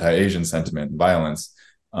anti-Asian sentiment and violence.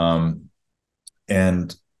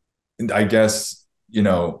 And I guess,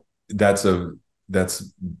 that's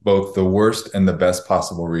both the worst and the best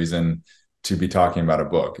possible reason to be talking about a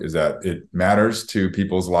book, is that it matters to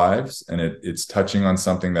people's lives, and it's touching on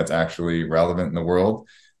something that's actually relevant in the world.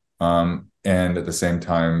 And at the same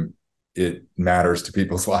time, it matters to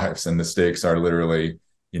people's lives, and the stakes are literally,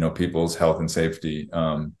 people's health and safety.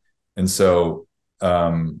 And so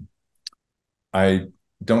I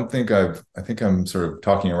don't think I think I'm sort of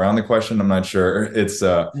talking around the question. I'm not sure. It's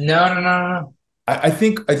No. I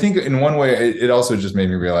think in one way it also just made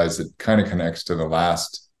me realize it kind of connects to the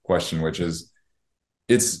last question, which is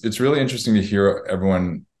it's really interesting to hear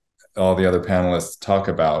all the other panelists talk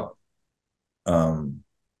about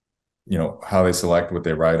how they select what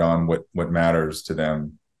they write on, what matters to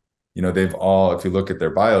them. They've all, if you look at their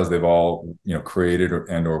bios, they've all created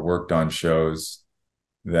or worked on shows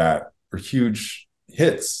that are huge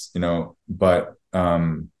hits, but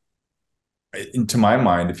to my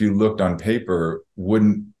mind, if you looked on paper,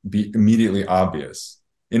 wouldn't be immediately obvious.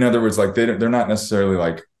 In other words, like they're not necessarily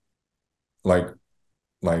like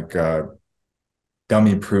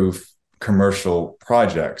dummy proof commercial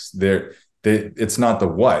projects. It's not the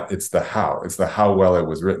what, it's the how. It's the how well it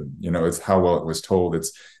was written. It's how well it was told.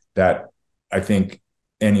 It's that I think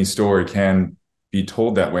any story can be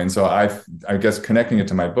told that way. And so I guess connecting it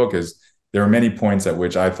to my book is there are many points at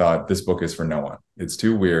which I thought this book is for no one. It's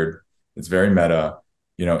too weird. It's very meta.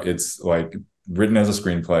 It's like written as a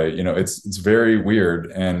screenplay. It's very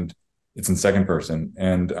weird, and it's in second person.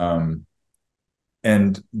 And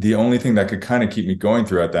the only thing that could kind of keep me going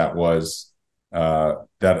throughout that was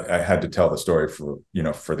that I had to tell the story for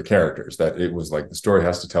the characters, that it was like the story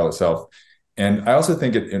has to tell itself. And I also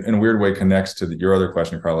think it in a weird way connects to your other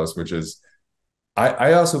question, Carlos, which is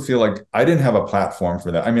I also feel like I didn't have a platform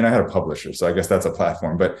for that. I mean, I had a publisher, so I guess that's a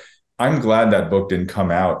platform, but I'm glad that book didn't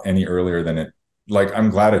come out any earlier than I'm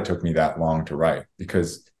glad it took me that long to write,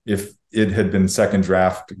 because if it had been second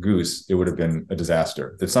draft Goose, it would have been a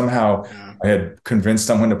disaster. If somehow I had convinced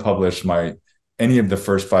someone to publish any of the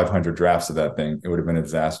first 500 drafts of that thing, it would have been a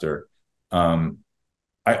disaster.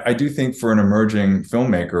 I do think for an emerging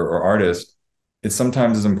filmmaker or artist, it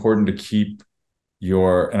sometimes is important to keep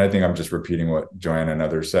and I think I'm just repeating what Joanna and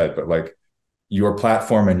others said, but like your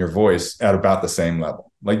platform and your voice at about the same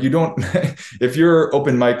level. Like you don't, if you're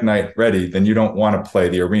open mic night ready, then you don't want to play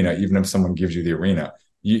the arena, even if someone gives you the arena.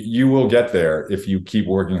 You will get there if you keep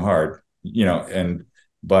working hard,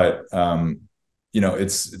 but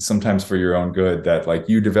it's sometimes for your own good that like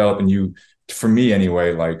you develop and for me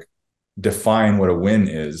anyway, like define what a win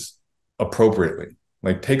is appropriately.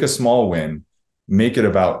 Like take a small win, make it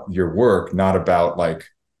about your work, not about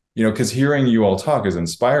because hearing you all talk is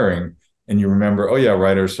inspiring, and you remember, oh yeah,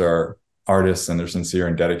 writers are artists and they're sincere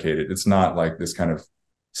and dedicated. It's not like this kind of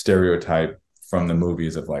stereotype from the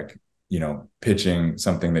movies of pitching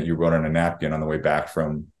something that you wrote on a napkin on the way back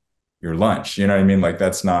from your lunch. You know what I mean? Like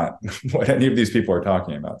that's not what any of these people are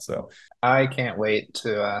talking about. So I can't wait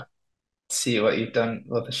to see what you've done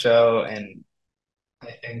with the show, and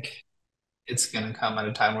I think it's going to come at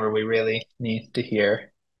a time where we really need to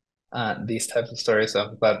hear these types of stories. So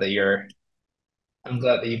I'm glad that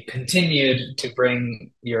you've continued to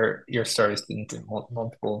bring your stories into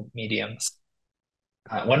multiple mediums.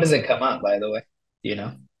 When does it come out, by the way? Do you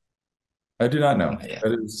know? I do not know. Yeah.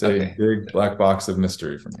 That is a big black box of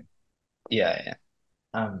mystery for me. Yeah.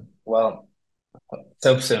 Well,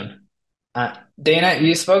 so soon. Dana,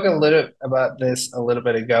 you spoke a little about this a little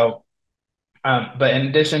bit ago. But in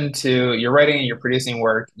addition to your writing and your producing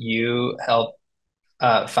work, you helped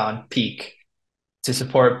found Peak to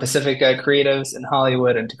support Pacific creatives in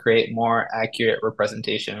Hollywood and to create more accurate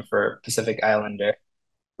representation for Pacific Islander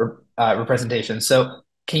representation. So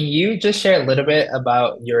can you just share a little bit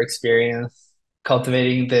about your experience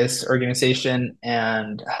cultivating this organization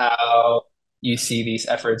and how you see these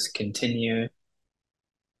efforts continuing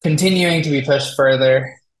to be pushed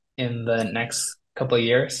further in the next couple of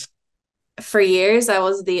years? For years, I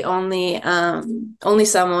was the only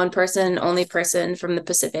person from the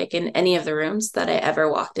Pacific in any of the rooms that I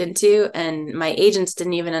ever walked into. And my agents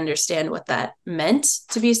didn't even understand what that meant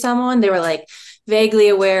to be someone. They were like vaguely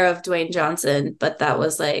aware of Dwayne Johnson, but that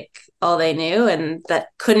was like all they knew. And that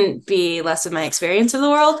couldn't be less of my experience of the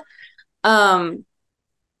world.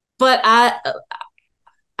 But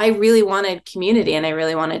I really wanted community, and I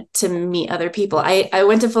really wanted to meet other people. I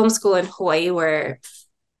went to film school in Hawaii, where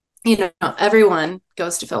everyone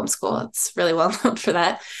goes to film school. It's really well known for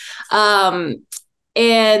that.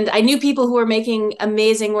 And I knew people who were making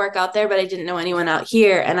amazing work out there, but I didn't know anyone out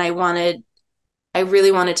here. And I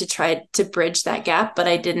really wanted to try to bridge that gap, but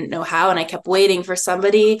I didn't know how. And I kept waiting for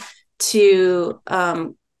somebody to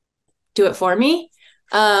do it for me.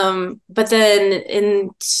 But then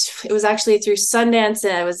it was actually through Sundance,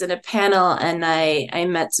 and I was in a panel, and I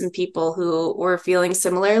met some people who were feeling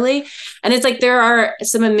similarly. And it's like, there are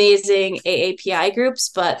some amazing AAPI groups,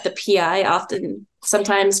 but the PI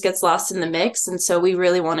sometimes gets lost in the mix. And so we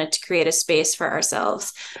really wanted to create a space for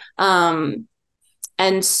ourselves.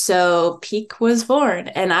 And so Peak was born,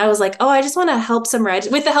 and I was like, oh, I just want to help some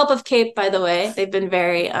writers, with the help of Cape, by the way. They've been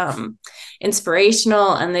very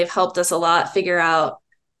inspirational, and they've helped us a lot figure out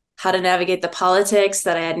how to navigate the politics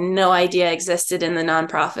that I had no idea existed in the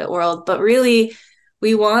nonprofit world. But really,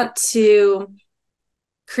 we want to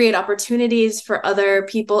create opportunities for other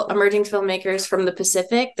people, emerging filmmakers from the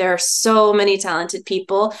Pacific. There are so many talented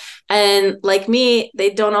people. And like me,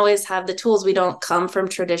 they don't always have the tools. We don't come from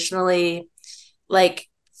traditionally like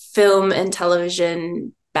film and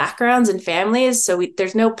television backgrounds and families. So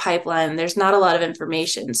there's no pipeline. There's not a lot of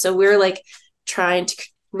information. So we're like trying to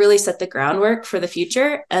really set the groundwork for the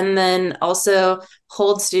future, and then also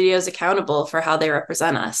hold studios accountable for how they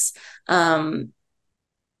represent us.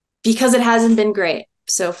 Because it hasn't been great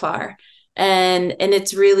so far. And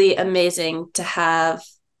it's really amazing to have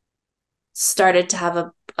started to have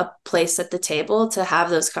a place at the table to have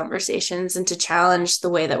those conversations and to challenge the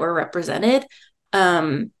way that we're represented.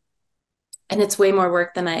 And it's way more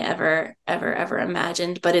work than I ever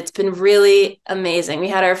imagined, but it's been really amazing. We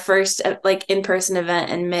had our first like in-person event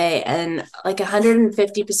in May, and like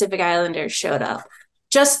 150 Pacific Islanders showed up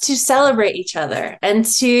just to celebrate each other and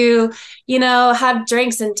to, have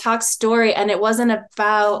drinks and talk story. And it wasn't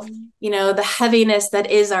about, the heaviness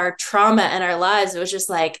that is our trauma and our lives. It was just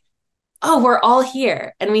like, oh, we're all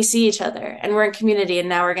here and we see each other and we're in community, and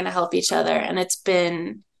now we're going to help each other. And it's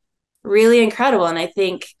been really incredible. And I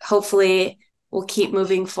think hopefully we'll keep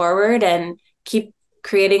moving forward and keep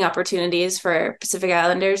creating opportunities for Pacific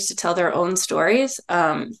Islanders to tell their own stories.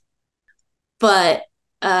 But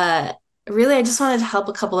really, I just wanted to help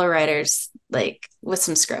a couple of writers like with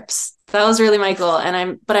some scripts. That was really my goal. And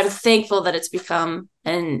I'm thankful that it's become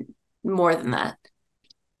more than that.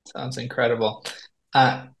 Sounds incredible.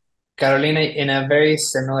 Carolina, in a very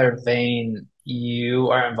similar vein, you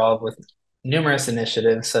are involved with numerous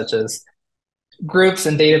initiatives such as groups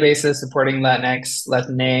and databases supporting Latinx,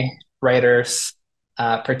 Latine writers,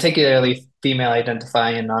 particularly female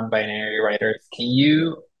identifying and non-binary writers. Can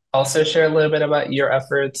you also share a little bit about your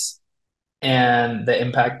efforts and the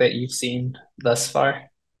impact that you've seen thus far?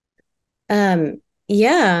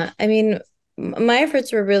 Yeah, I mean, my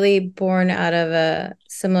efforts were really born out of a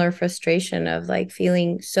similar frustration of like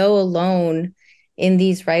feeling so alone in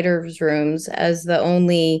these writers' rooms as the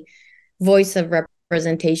only voice of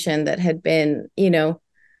representation that had been,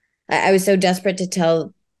 I was so desperate to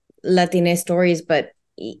tell Latina stories, but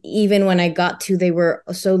even when I got to, they were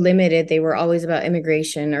so limited. They were always about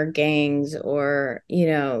immigration or gangs or,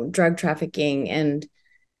 drug trafficking. And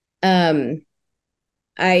I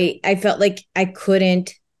felt like I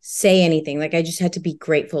couldn't say anything. Like I just had to be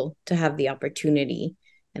grateful to have the opportunity,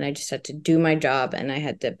 and I just had to do my job, and I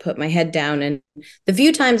had to put my head down. And the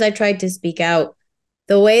few times I tried to speak out,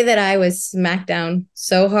 the way that I was smacked down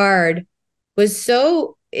so hard was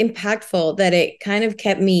so impactful that it kind of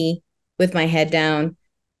kept me with my head down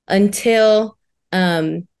until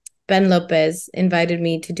Ben López invited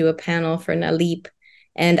me to do a panel for Nalip,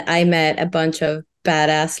 and I met a bunch of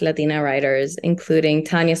badass Latina writers, including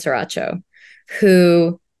Tanya Saracho,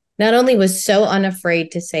 who not only was so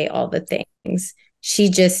unafraid to say all the things, she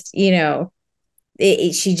just, she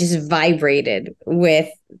just vibrated with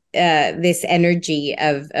this energy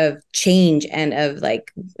of change and of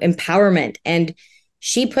like empowerment. And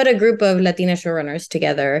she put a group of Latina showrunners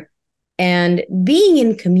together, and being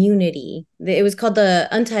in community, it was called the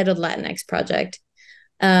Untitled Latinx Project.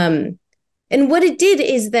 And what it did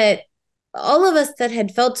is that all of us that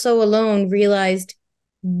had felt so alone realized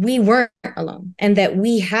we weren't alone, and that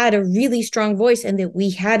we had a really strong voice, and that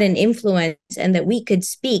we had an influence, and that we could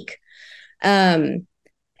speak. And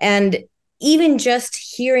even just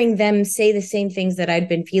hearing them say the same things that I'd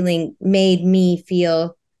been feeling made me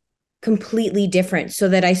feel completely different, so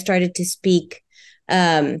that I started to speak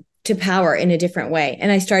to power in a different way.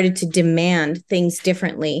 And I started to demand things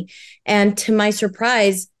differently. And to my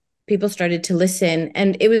surprise, people started to listen.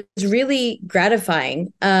 And it was really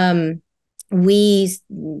gratifying. We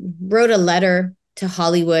wrote a letter to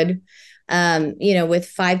Hollywood, with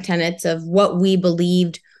 5 tenets of what we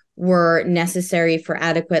believed were necessary for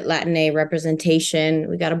adequate Latina representation.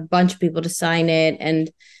 We got a bunch of people to sign it.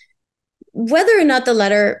 And whether or not the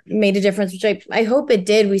letter made a difference, which I hope it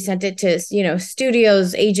did, we sent it to,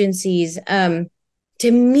 studios, agencies.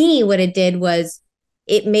 To me, what it did was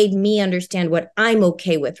it made me understand what I'm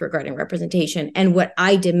okay with regarding representation, and what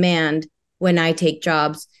I demand when I take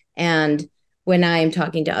jobs and when I am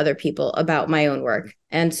talking to other people about my own work.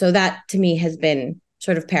 And so that to me has been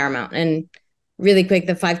sort of paramount. And really quick,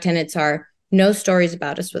 the 5 tenets are: no stories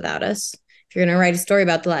about us without us. If you're going to write a story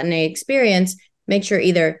about the Latina experience, make sure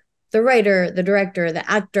either the writer, the director, the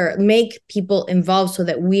actor, make people involved, so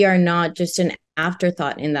that we are not just an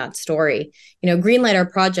afterthought in that story. Greenlight our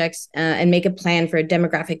projects and make a plan for a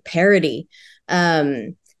demographic parity.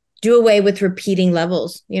 Do away with repeating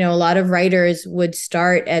levels. A lot of writers would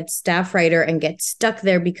start at staff writer and get stuck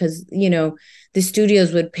there because, the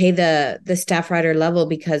studios would pay the staff writer level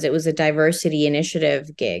because it was a diversity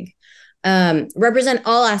initiative gig. Represent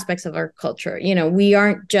all aspects of our culture. We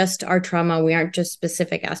aren't just our trauma. We aren't just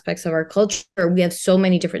specific aspects of our culture. We have so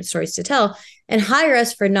many different stories to tell. And hire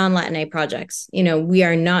us for non-Latina projects. We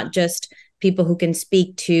are not just people who can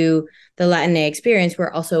speak to the Latina experience.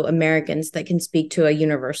 We're also Americans that can speak to a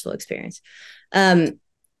universal experience.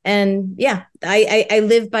 And yeah, I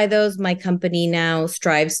live by those. My company now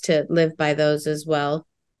strives to live by those as well.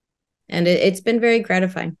 And it's been very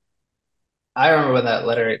gratifying. I remember when that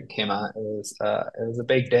letter came out, it was a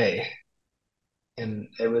big day. And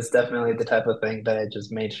it was definitely the type of thing that I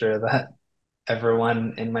just made sure that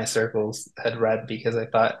everyone in my circles had read, because I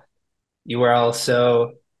thought you were all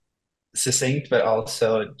so succinct, but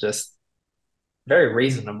also just very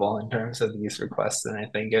reasonable in terms of these requests. And I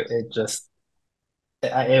think it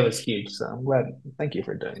was huge. So I'm glad. Thank you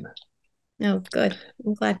for doing that. No, good.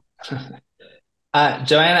 I'm glad.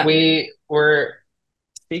 Joanna, we were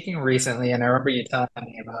speaking recently, and I remember you telling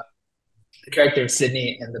me about the character of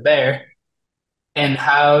Sydney in The Bear, and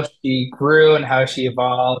how she grew and how she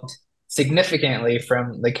evolved significantly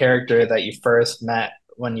from the character that you first met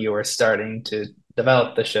when you were starting to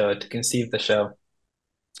develop the show, to conceive the show.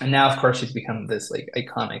 And now, of course, she's become this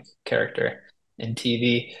iconic character in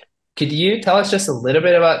TV. Could you tell us just a little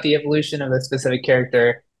bit about the evolution of the specific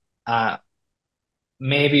character?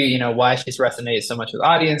 Maybe, why she's resonated so much with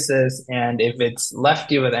audiences, and if it's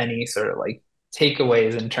left you with any sort of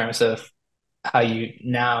takeaways in terms of how you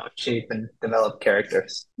now shape and develop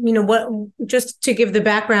characters. Just to give the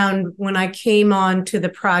background, when I came on to the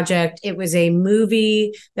project, it was a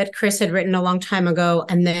movie that Chris had written a long time ago,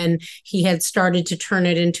 and then he had started to turn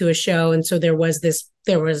it into a show. And so there was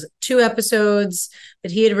 2 episodes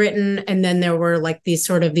that he had written, and then there were these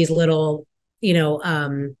little,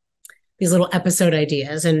 these little episode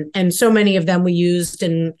ideas, and so many of them we used,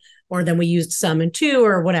 or then we used some in 2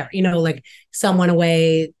 or whatever, some went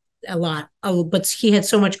away a lot. But he had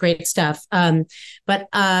so much great stuff. But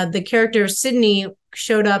the character of Sydney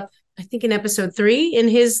showed up, I think, in episode 3 in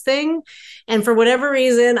his thing. And for whatever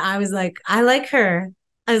reason, I was like, I like her.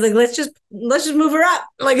 I was like, let's just move her up.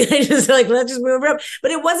 Let's just move her up.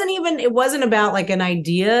 But it wasn't about an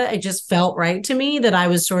idea. It just felt right to me that I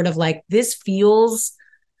was sort of this feels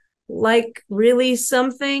like really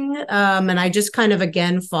something. And I just kind of,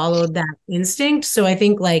 again, followed that instinct. So I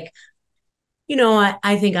think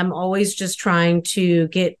I think I'm always just trying to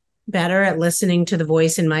get better at listening to the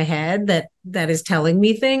voice in my head that is telling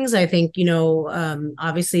me things. I think,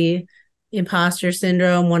 obviously imposter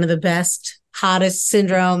syndrome, one of the best, hottest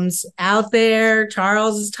syndromes out there.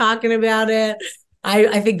 Charles is talking about it.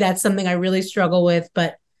 I think that's something I really struggle with,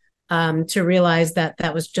 but to realize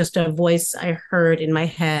that was just a voice I heard in my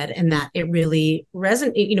head, and that it really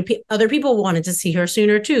resonated. Other people wanted to see her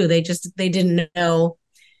sooner too. They didn't know.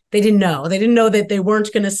 They didn't know that they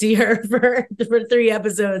weren't going to see her for 3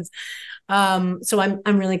 episodes. So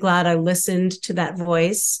I'm really glad I listened to that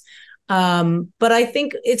voice. But I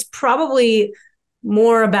think it's probably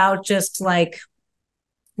more about just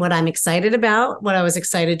what I'm excited about, what I was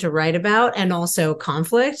excited to write about, and also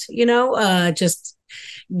conflict,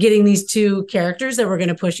 getting these two characters that were going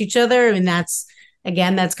to push each other. I mean, that's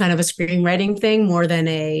kind of a screenwriting thing more than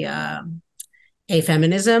a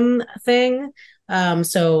feminism thing.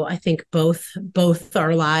 So I think both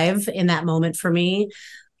are alive in that moment for me.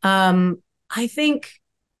 I think,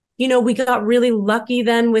 we got really lucky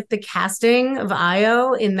then with the casting of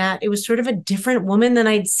Io in that it was sort of a different woman than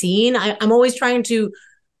I'd seen. I'm always trying to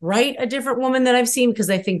write a different woman than I've seen because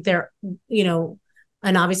I think they're,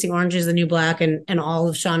 and obviously Orange is the New Black and all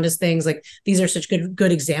of Shonda's things, like these are such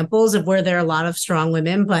good examples of where there are a lot of strong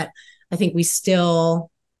women, but I think there's still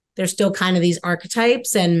kind of these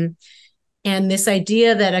archetypes and this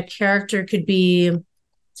idea that a character could be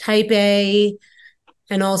type A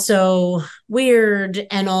and also weird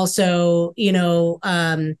and also,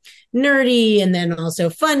 nerdy and then also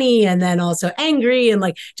funny and then also angry and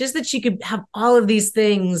like just that she could have all of these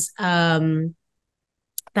things.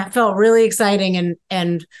 That felt really exciting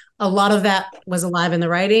and a lot of that was alive in the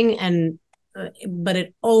writing but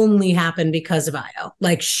it only happened because of Io.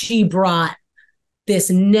 Like she brought this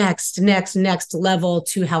next level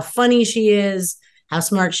to how funny she is, how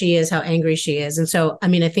smart she is, how angry she is. And so, I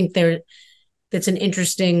mean, I think that's an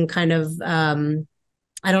interesting kind of, again,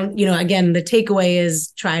 the takeaway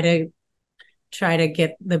is try to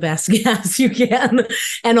get the best cast you can.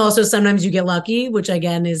 And also sometimes you get lucky, which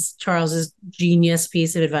again is Charles's genius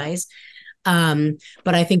piece of advice. But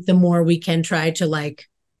I think the more we can try to like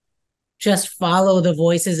just follow the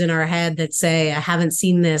voices in our head that say, I haven't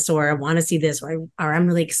seen this, or I want to see this, or I'm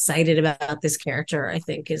really excited about this character, I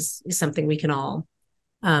think is something we can all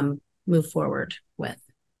move forward with.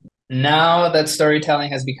 Now that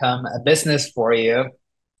storytelling has become a business for you,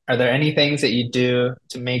 are there any things that you do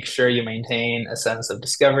to make sure you maintain a sense of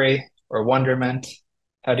discovery or wonderment?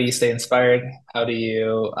 How do you stay inspired? How do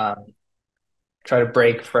you try to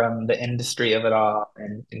break from the industry of it all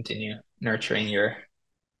and continue nurturing your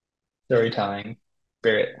storytelling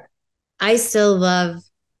spirit? I still love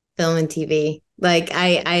film and TV. Like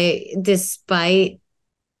I despite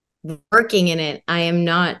working in it,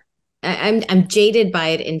 I'm jaded by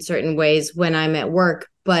it in certain ways when I'm at work,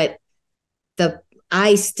 but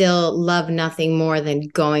I still love nothing more than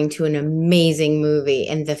going to an amazing movie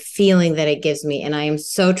and the feeling that it gives me. And I am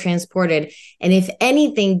so transported. And if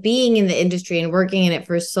anything, being in the industry and working in it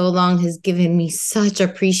for so long has given me such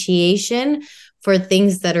appreciation for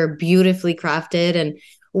things that are beautifully crafted. And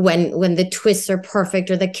when the twists are perfect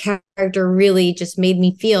or the character really just made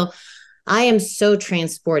me feel, I am so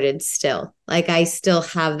transported still. Like I still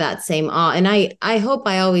have that same awe. And I hope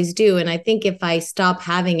I always do. And I think if I stop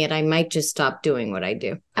having it, I might just stop doing what I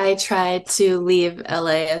do. I try to leave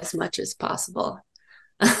LA as much as possible.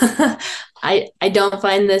 I don't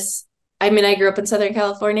find this, I mean, I grew up in Southern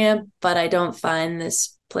California, but I don't find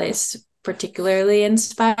this place particularly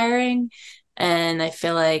inspiring. And I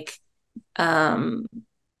feel like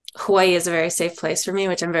Hawaii is a very safe place for me,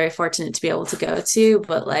 which I'm very fortunate to be able to go to.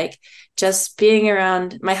 But like just being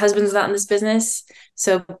around, my husband's not in this business.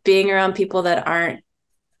 So being around people that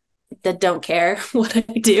don't care what I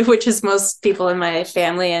do, which is most people in my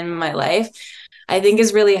family and my life, I think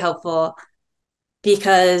is really helpful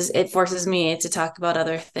because it forces me to talk about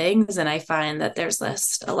other things. And I find that there's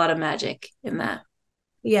a lot of magic in that.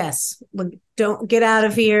 Yes. Don't get out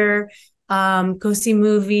of here. Go see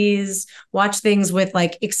movies, watch things with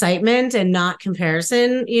like excitement and not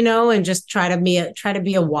comparison, and just try to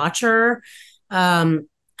be a watcher. I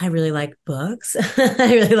really like books.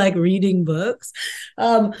 I really like reading books.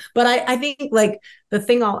 But I think like the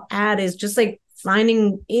thing I'll add is just like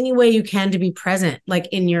finding any way you can to be present, like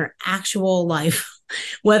in your actual life,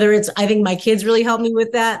 whether it's, I think my kids really help me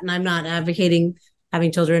with that. And I'm not advocating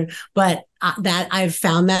having children, but that I've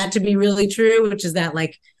found that to be really true, which is that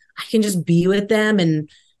like, I can just be with them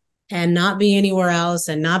and not be anywhere else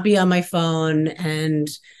and not be on my phone. And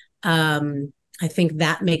I think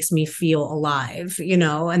that makes me feel alive,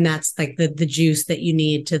 and that's like the juice that you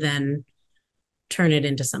need to then turn it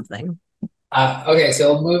into something. Okay,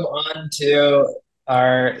 so we'll move on to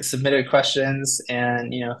our submitted questions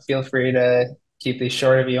and, feel free to keep these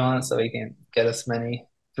short if you want so we can get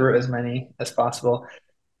through as many as possible.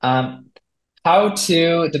 How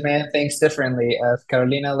to demand things differently as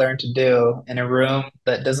Carolina learned to do in a room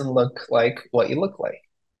that doesn't look like what you look like.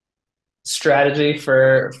 Strategy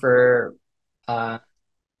for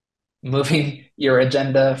moving your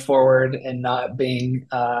agenda forward and not being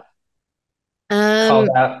called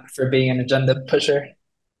out for being an agenda pusher.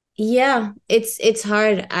 Yeah, it's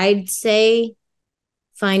hard. I'd say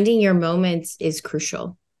finding your moments is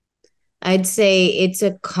crucial. I'd say it's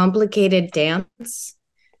a complicated dance.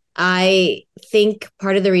 I think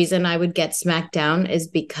part of the reason I would get smacked down is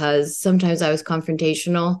because sometimes I was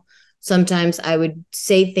confrontational. Sometimes I would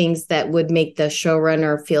say things that would make the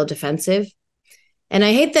showrunner feel defensive. And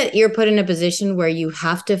I hate that you're put in a position where you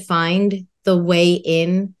have to find the way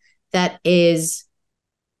in that is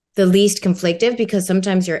the least conflictive, because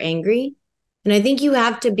sometimes you're angry. And I think you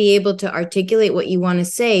have to be able to articulate what you want to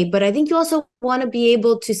say, but I think you also want to be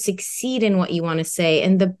able to succeed in what you want to say.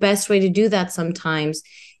 And the best way to do that sometimes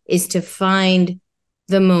is to find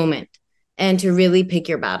the moment and to really pick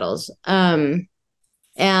your battles. And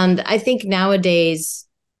I think nowadays,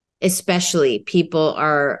 especially, people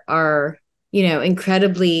are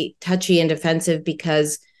incredibly touchy and defensive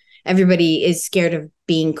because everybody is scared of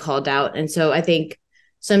being called out. And so I think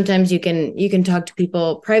sometimes you can talk to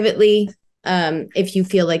people privately if you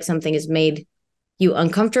feel like something has made you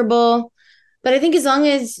uncomfortable. But I think as long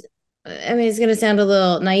as, I mean, it's going to sound a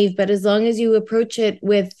little naive, but as long as you approach it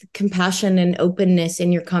with compassion and openness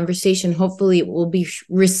in your conversation, hopefully it will be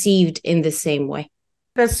received in the same way.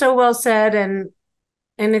 That's so well said. And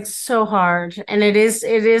it's so hard. And it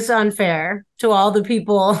is unfair to all the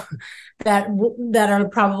people that are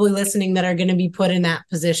probably listening that are going to be put in that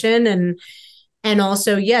position. And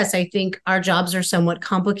also, yes, I think our jobs are somewhat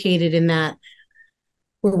complicated in that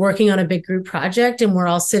we're working on a big group project and we're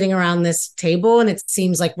all sitting around this table and it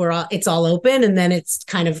seems like it's all open, and then it's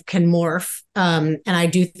kind of can morph. And I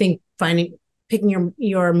do think picking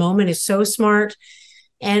your moment is so smart.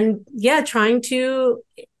 And yeah, trying to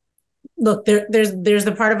look, there's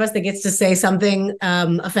the part of us that gets to say something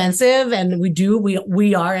offensive, and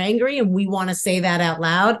we are angry and we want to say that out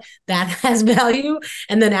loud. That has value.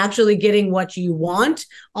 And then actually getting what you want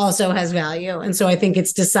also has value. And so I think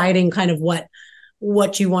it's deciding kind of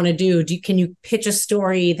what you want to do. Can you pitch a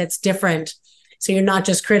story that's different? So you're not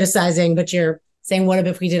just criticizing, but you're saying, what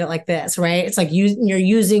if we did it like this, right? It's like you're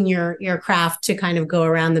using your craft to kind of go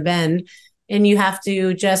around the bend, and you have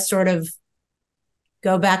to just sort of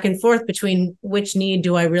go back and forth between which need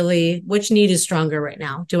is stronger right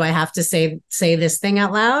now? Do I have to say this thing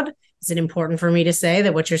out loud? Is it important for me to say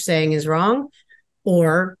that what you're saying is wrong?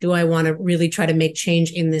 Or do I want to really try to make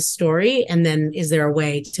change in this story? And then is there a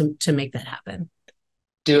way to make that happen?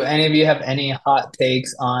 Do any of you have any hot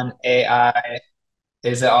takes on AI?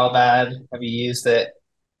 Is it all bad? Have you used it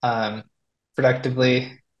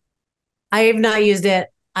productively? I have not used it.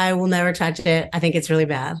 I will never touch it. I think it's really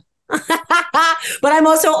bad. But I'm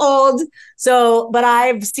also old. But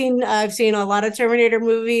I've seen a lot of Terminator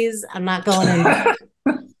movies. I'm not going in.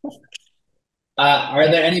 Are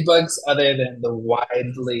there any books other than the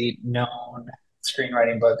widely known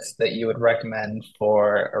screenwriting books that you would recommend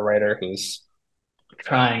for a writer who's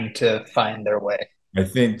trying to find their way? I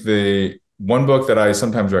think the one book that I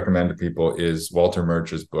sometimes recommend to people is Walter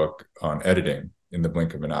Murch's book on editing, In the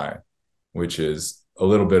Blink of an Eye, which is a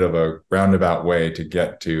little bit of a roundabout way to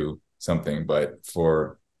get to something. But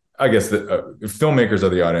for, I guess, the filmmakers of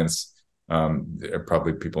the audience,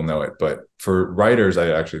 probably people know it. But for writers, I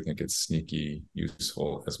actually think it's sneaky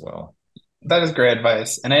useful as well. That is great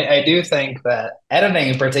advice. And I do think that editing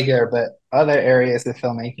in particular, but other areas of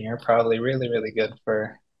filmmaking are probably really, really good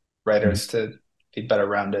for writers to be better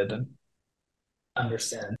rounded and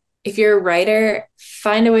understand. If you're a writer,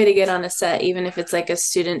 find a way to get on a set, even if it's like a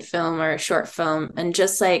student film or a short film, and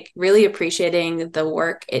just like really appreciating the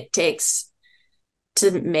work it takes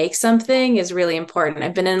to make something is really important.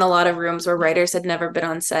 I've been in a lot of rooms where writers had never been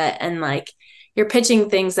on set, and like you're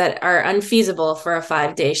pitching things that are unfeasible for a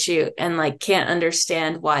 5-day shoot and like can't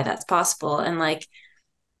understand why that's possible. And like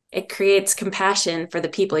it creates compassion for the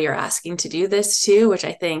people you're asking to do this to, which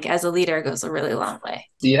I think as a leader goes a really long way.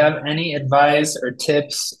 Do you have any advice or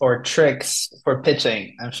tips or tricks for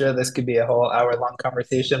pitching? I'm sure this could be a whole hour-long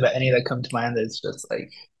conversation, but any that come to mind that's just like...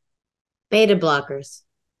 Beta blockers.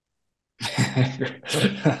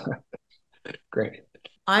 Great.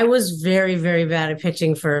 I was very, very bad at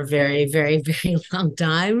pitching for a very, very, very long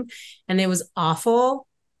time. And it was awful.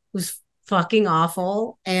 It was fucking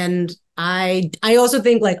awful. And I also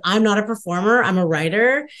think like I'm not a performer, I'm a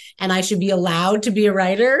writer, and I should be allowed to be a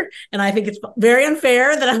writer. And I think it's very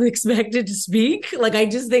unfair that I'm expected to speak. Like, I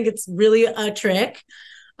just think it's really a trick.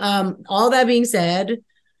 All that being said,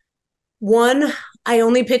 one, I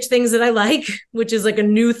only pitch things that I like, which is like a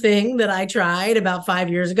new thing that I tried about 5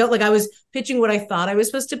 years ago. Like I was pitching what I thought I was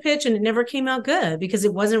supposed to pitch, and it never came out good because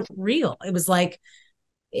it wasn't real. It was like,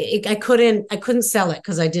 I couldn't sell it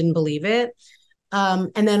because I didn't believe it.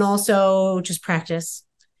 And then also just practice,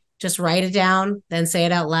 just write it down, then say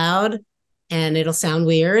it out loud, and it'll sound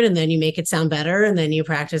weird. And then you make it sound better. And then you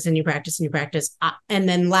practice and you practice and you practice. And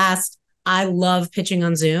then last, I love pitching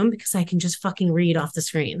on Zoom because I can just fucking read off the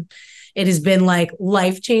screen. It has been like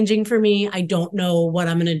life-changing for me. I don't know what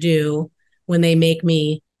I'm going to do when they make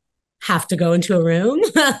me have to go into a room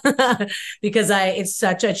because it's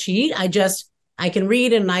such a cheat. I can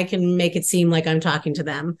read and I can make it seem like I'm talking to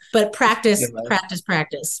them. But practice,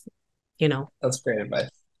 you know. That's great advice.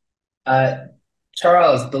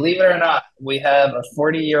 Charles, believe it or not, we have a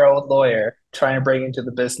 40-year-old lawyer trying to break into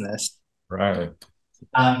the business. Right.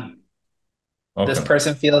 This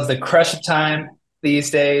person feels the crush of time these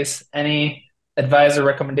days. Any advice or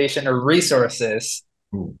recommendation or resources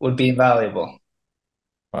would be invaluable.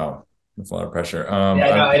 Wow, that's a lot of pressure.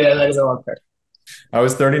 That is a lot of pressure. I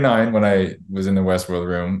was 39 when I was in the Westworld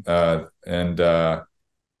room, and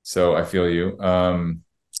so I feel you.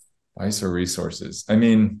 Advice or resources? I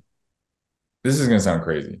mean, this is going to sound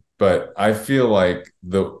crazy, but I feel like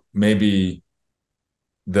maybe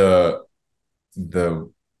the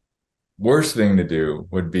worst thing to do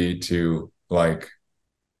would be to like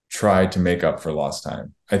try to make up for lost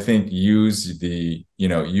time. I think use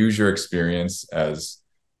your experience as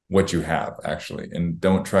what you have actually, and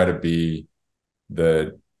don't try to be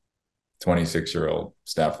the 26-year-old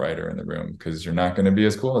staff writer in the room, because you're not going to be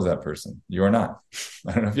as cool as that person. You are not.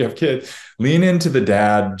 I don't know if you have kids. Lean into the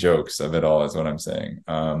dad jokes of it all is what I'm saying.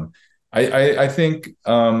 I think,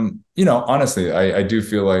 honestly, I do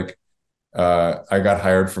feel like I got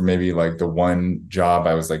hired for maybe like the one job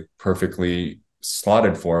I was like perfectly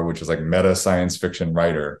slotted for, which was like meta science fiction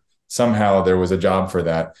writer. Somehow there was a job for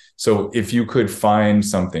that. So if you could find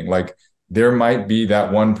something like, there might be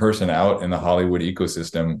that one person out in the Hollywood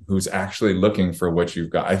ecosystem who's actually looking for what you've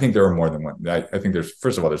got. I think there are more than one. I think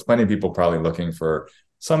first of all, there's plenty of people probably looking for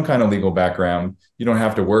some kind of legal background. You don't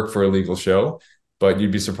have to work for a legal show, but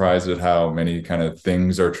you'd be surprised at how many kind of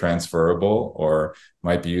things are transferable or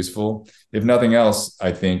might be useful. If nothing else,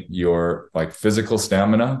 I think your like physical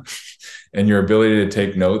stamina and your ability to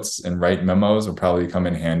take notes and write memos will probably come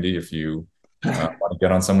in handy if you want to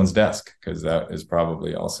get on someone's desk, because that is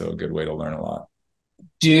probably also a good way to learn a lot.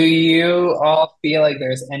 Do you all feel like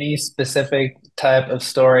there's any specific type of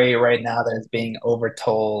story right now that is being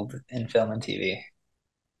overtold in film and TV?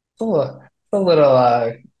 It's a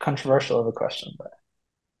little controversial of a question, but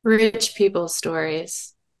rich people's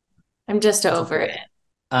stories. I'm just over it.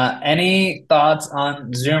 Any thoughts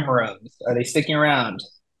on Zoom rooms? Are they sticking around?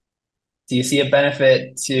 Do you see a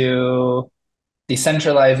benefit to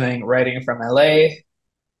decentralizing writing from LA,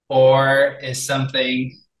 or is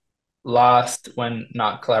something lost when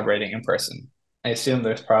not collaborating in person? I assume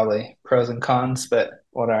there's probably pros and cons, but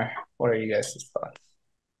what are you guys' thoughts?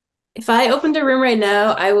 If I opened a room right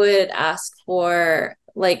now, I would ask for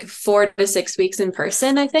like 4 to 6 weeks in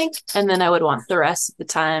person, I think, and then I would want the rest of the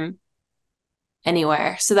time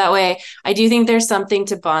anywhere. So that way, I do think there's something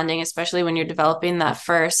to bonding, especially when you're developing that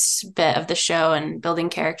first bit of the show and building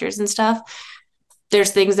characters and stuff.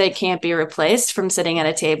 There's things that can't be replaced from sitting at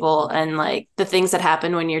a table, and like the things that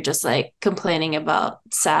happen when you're just like complaining about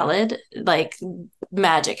salad, like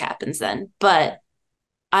magic happens then. But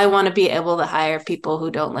I want to be able to hire people who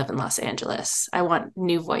don't live in Los Angeles. I want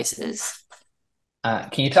new voices.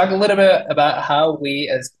 Can you talk a little bit about how we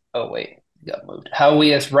as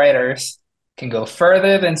writers can go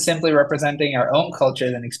further than simply representing our own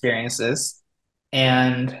cultures and experiences,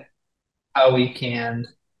 and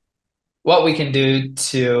what we can do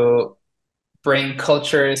to bring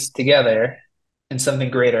cultures together in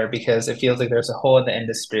something greater, because it feels like there's a hole in the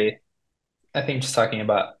industry. I think just talking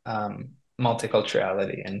about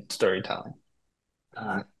multiculturality and storytelling.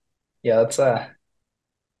 That's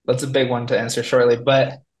a big one to answer shortly.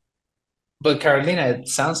 But Carolina, it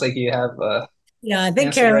sounds like you have I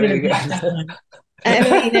think Carolina.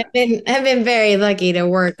 I mean, I've been very lucky to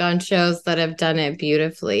work on shows that have done it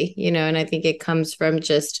beautifully, and I think it comes from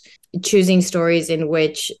just choosing stories in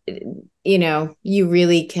which, you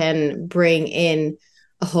really can bring in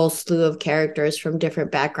a whole slew of characters from different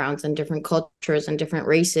backgrounds and different cultures and different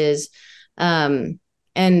races. And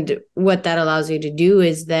what that allows you to do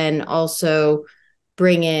is then also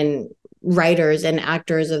bring in writers and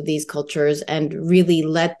actors of these cultures and really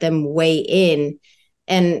let them weigh in.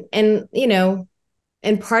 And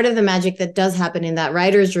part of the magic that does happen in that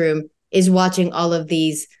writer's room is watching all of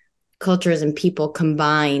these cultures and people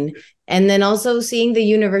combine, and then also seeing the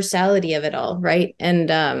universality of it all, right?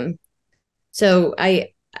 And so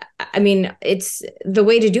I mean, it's the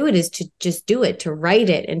way to do it is to just do it, to write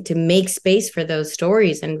it, and to make space for those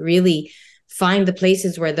stories and really find the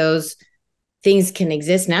places where those things can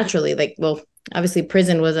exist naturally. Like, well, obviously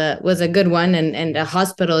prison was a good one, and a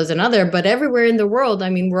hospital is another, but everywhere in the world, I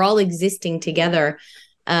mean, we're all existing together.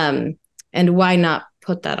 And why not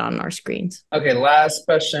put that on our screens. Okay, last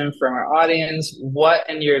question from our audience. What,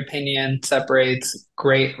 in your opinion, separates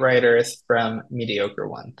great writers from mediocre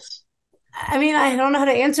ones? I mean, I don't know how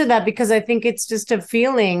to answer that because I think it's just a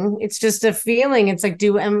feeling. It's just a feeling. It's like,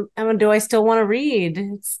 do I still want to read?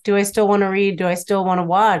 Do I still want to read? Do I still want to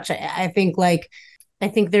watch? I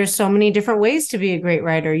think there's so many different ways to be a great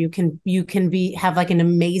writer. You can have like an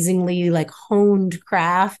amazingly like honed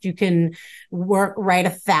craft. You can write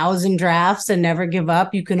 1,000 drafts and never give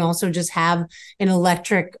up. You can also just have an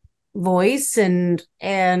electric voice and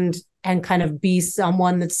kind of be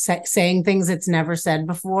someone that's saying things it's never said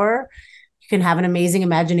before. You can have an amazing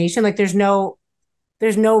imagination. Like there's no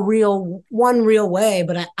real way,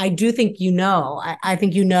 but I do think I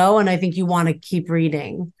think and I think you want to keep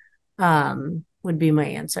reading. Would be my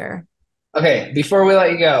answer. Okay, before we let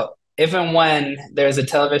you go, if and when there's a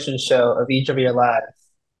television show of each of your lives,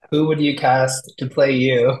 who would you cast to play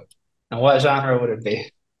you, and what genre would it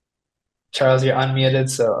be? Charles, you're unmuted,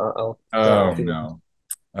 so I'll no.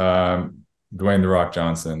 Dwayne "The Rock"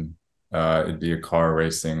 Johnson. It'd be a car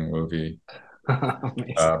racing movie.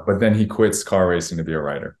 But then he quits car racing to be a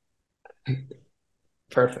writer.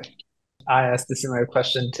 Perfect. I asked a similar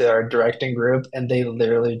question to our directing group, and they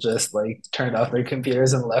literally just like turned off their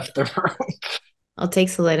computers and left the room. I'll take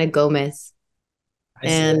Selena Gomez.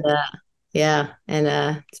 And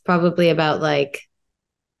it's probably about like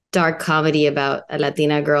dark comedy about a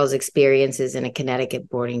Latina girl's experiences in a Connecticut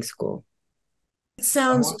boarding school. It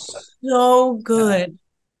sounds so good.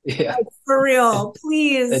 Yeah. Like, for real,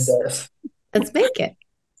 please. It does. Let's make it.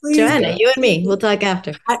 Please. Joanna, you and me, we'll talk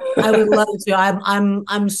after. I would love to.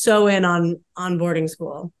 I'm so in on boarding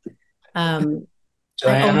school.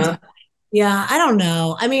 Joanna? I don't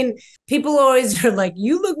know. I mean, people always are like,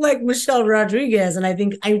 you look like Michelle Rodriguez. And I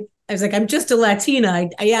think I was like, I'm just a Latina.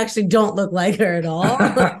 I actually don't look like her at all.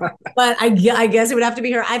 But I guess it would have to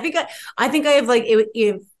be her. I think I have like,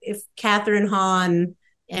 if Catherine Hahn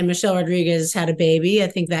and Michelle Rodriguez had a baby, I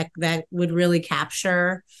think that would really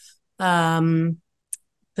capture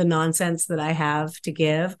the nonsense that I have to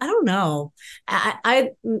give. I don't know.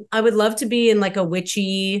 I would love to be in like a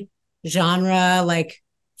witchy genre, like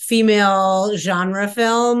female genre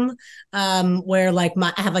film, where like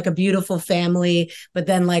I have like a beautiful family, but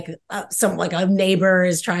then like a neighbor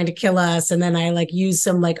is trying to kill us, and then I like use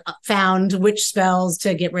some like found witch spells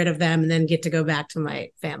to get rid of them, and then get to go back to my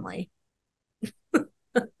family.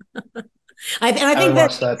 I think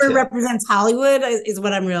that represents Hollywood is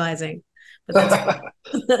what I'm realizing. But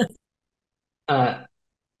that's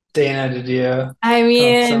Dana, did you? I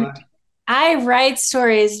mean, I write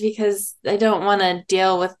stories because I don't want to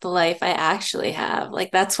deal with the life I actually have.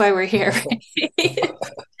 Like that's why we're here.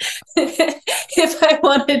 If I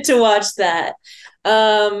wanted to watch that,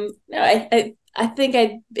 no, I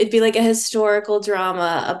think it'd be like a historical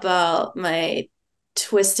drama about my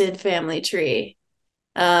twisted family tree.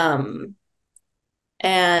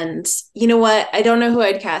 And you know what? I don't know who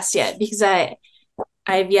I'd cast yet because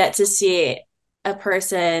I've yet to see a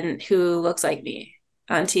person who looks like me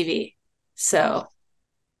on TV. So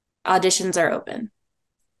auditions are open.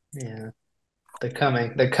 Yeah. They're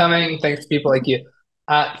coming thanks to people like you.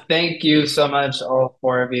 Thank you so much, all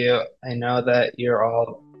four of you. I know that you're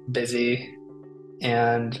all busy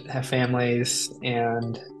and have families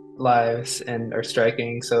and lives and are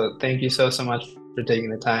striking. So thank you so much for taking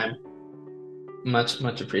the time. Much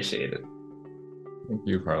appreciated. Thank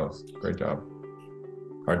you, Carlos. Great job.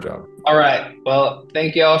 Hard job. All right. Well,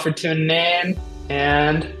 thank you all for tuning in,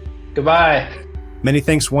 and goodbye. Many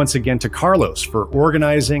thanks once again to Carlos for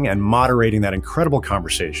organizing and moderating that incredible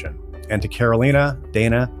conversation, and to Carolina,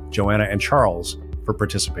 Dana, Joanna, and Charles for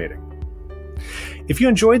participating. If you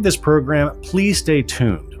enjoyed this program, please stay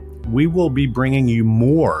tuned. We will be bringing you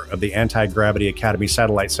more of the Anti-Gravity Academy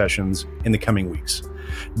satellite sessions in the coming weeks.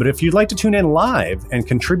 But if you'd like to tune in live and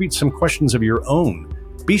contribute some questions of your own,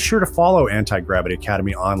 be sure to follow Anti-Gravity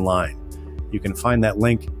Academy online. You can find that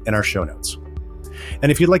link in our show notes.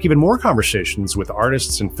 And if you'd like even more conversations with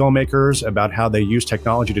artists and filmmakers about how they use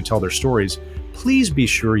technology to tell their stories, please be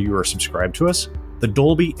sure you are subscribed to us, the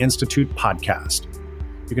Dolby Institute podcast.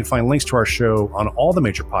 You can find links to our show on all the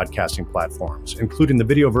major podcasting platforms, including the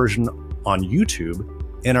video version on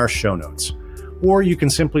YouTube in our show notes. Or you can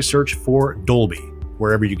simply search for Dolby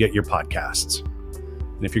wherever you get your podcasts.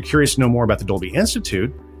 And if you're curious to know more about the Dolby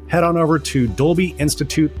Institute, head on over to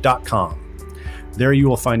dolbyinstitute.com. There you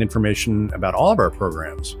will find information about all of our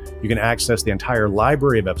programs. You can access the entire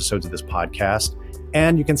library of episodes of this podcast,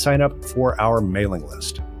 and you can sign up for our mailing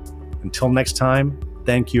list. Until next time,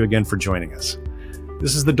 thank you again for joining us.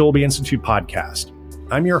 This is the Dolby Institute podcast.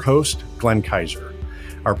 I'm your host, Glenn Kaiser.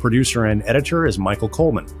 Our producer and editor is Michael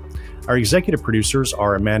Coleman. Our executive producers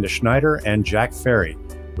are Amanda Schneider and Jack Ferry,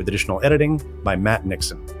 with additional editing by Matt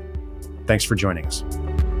Nixon. Thanks for joining us.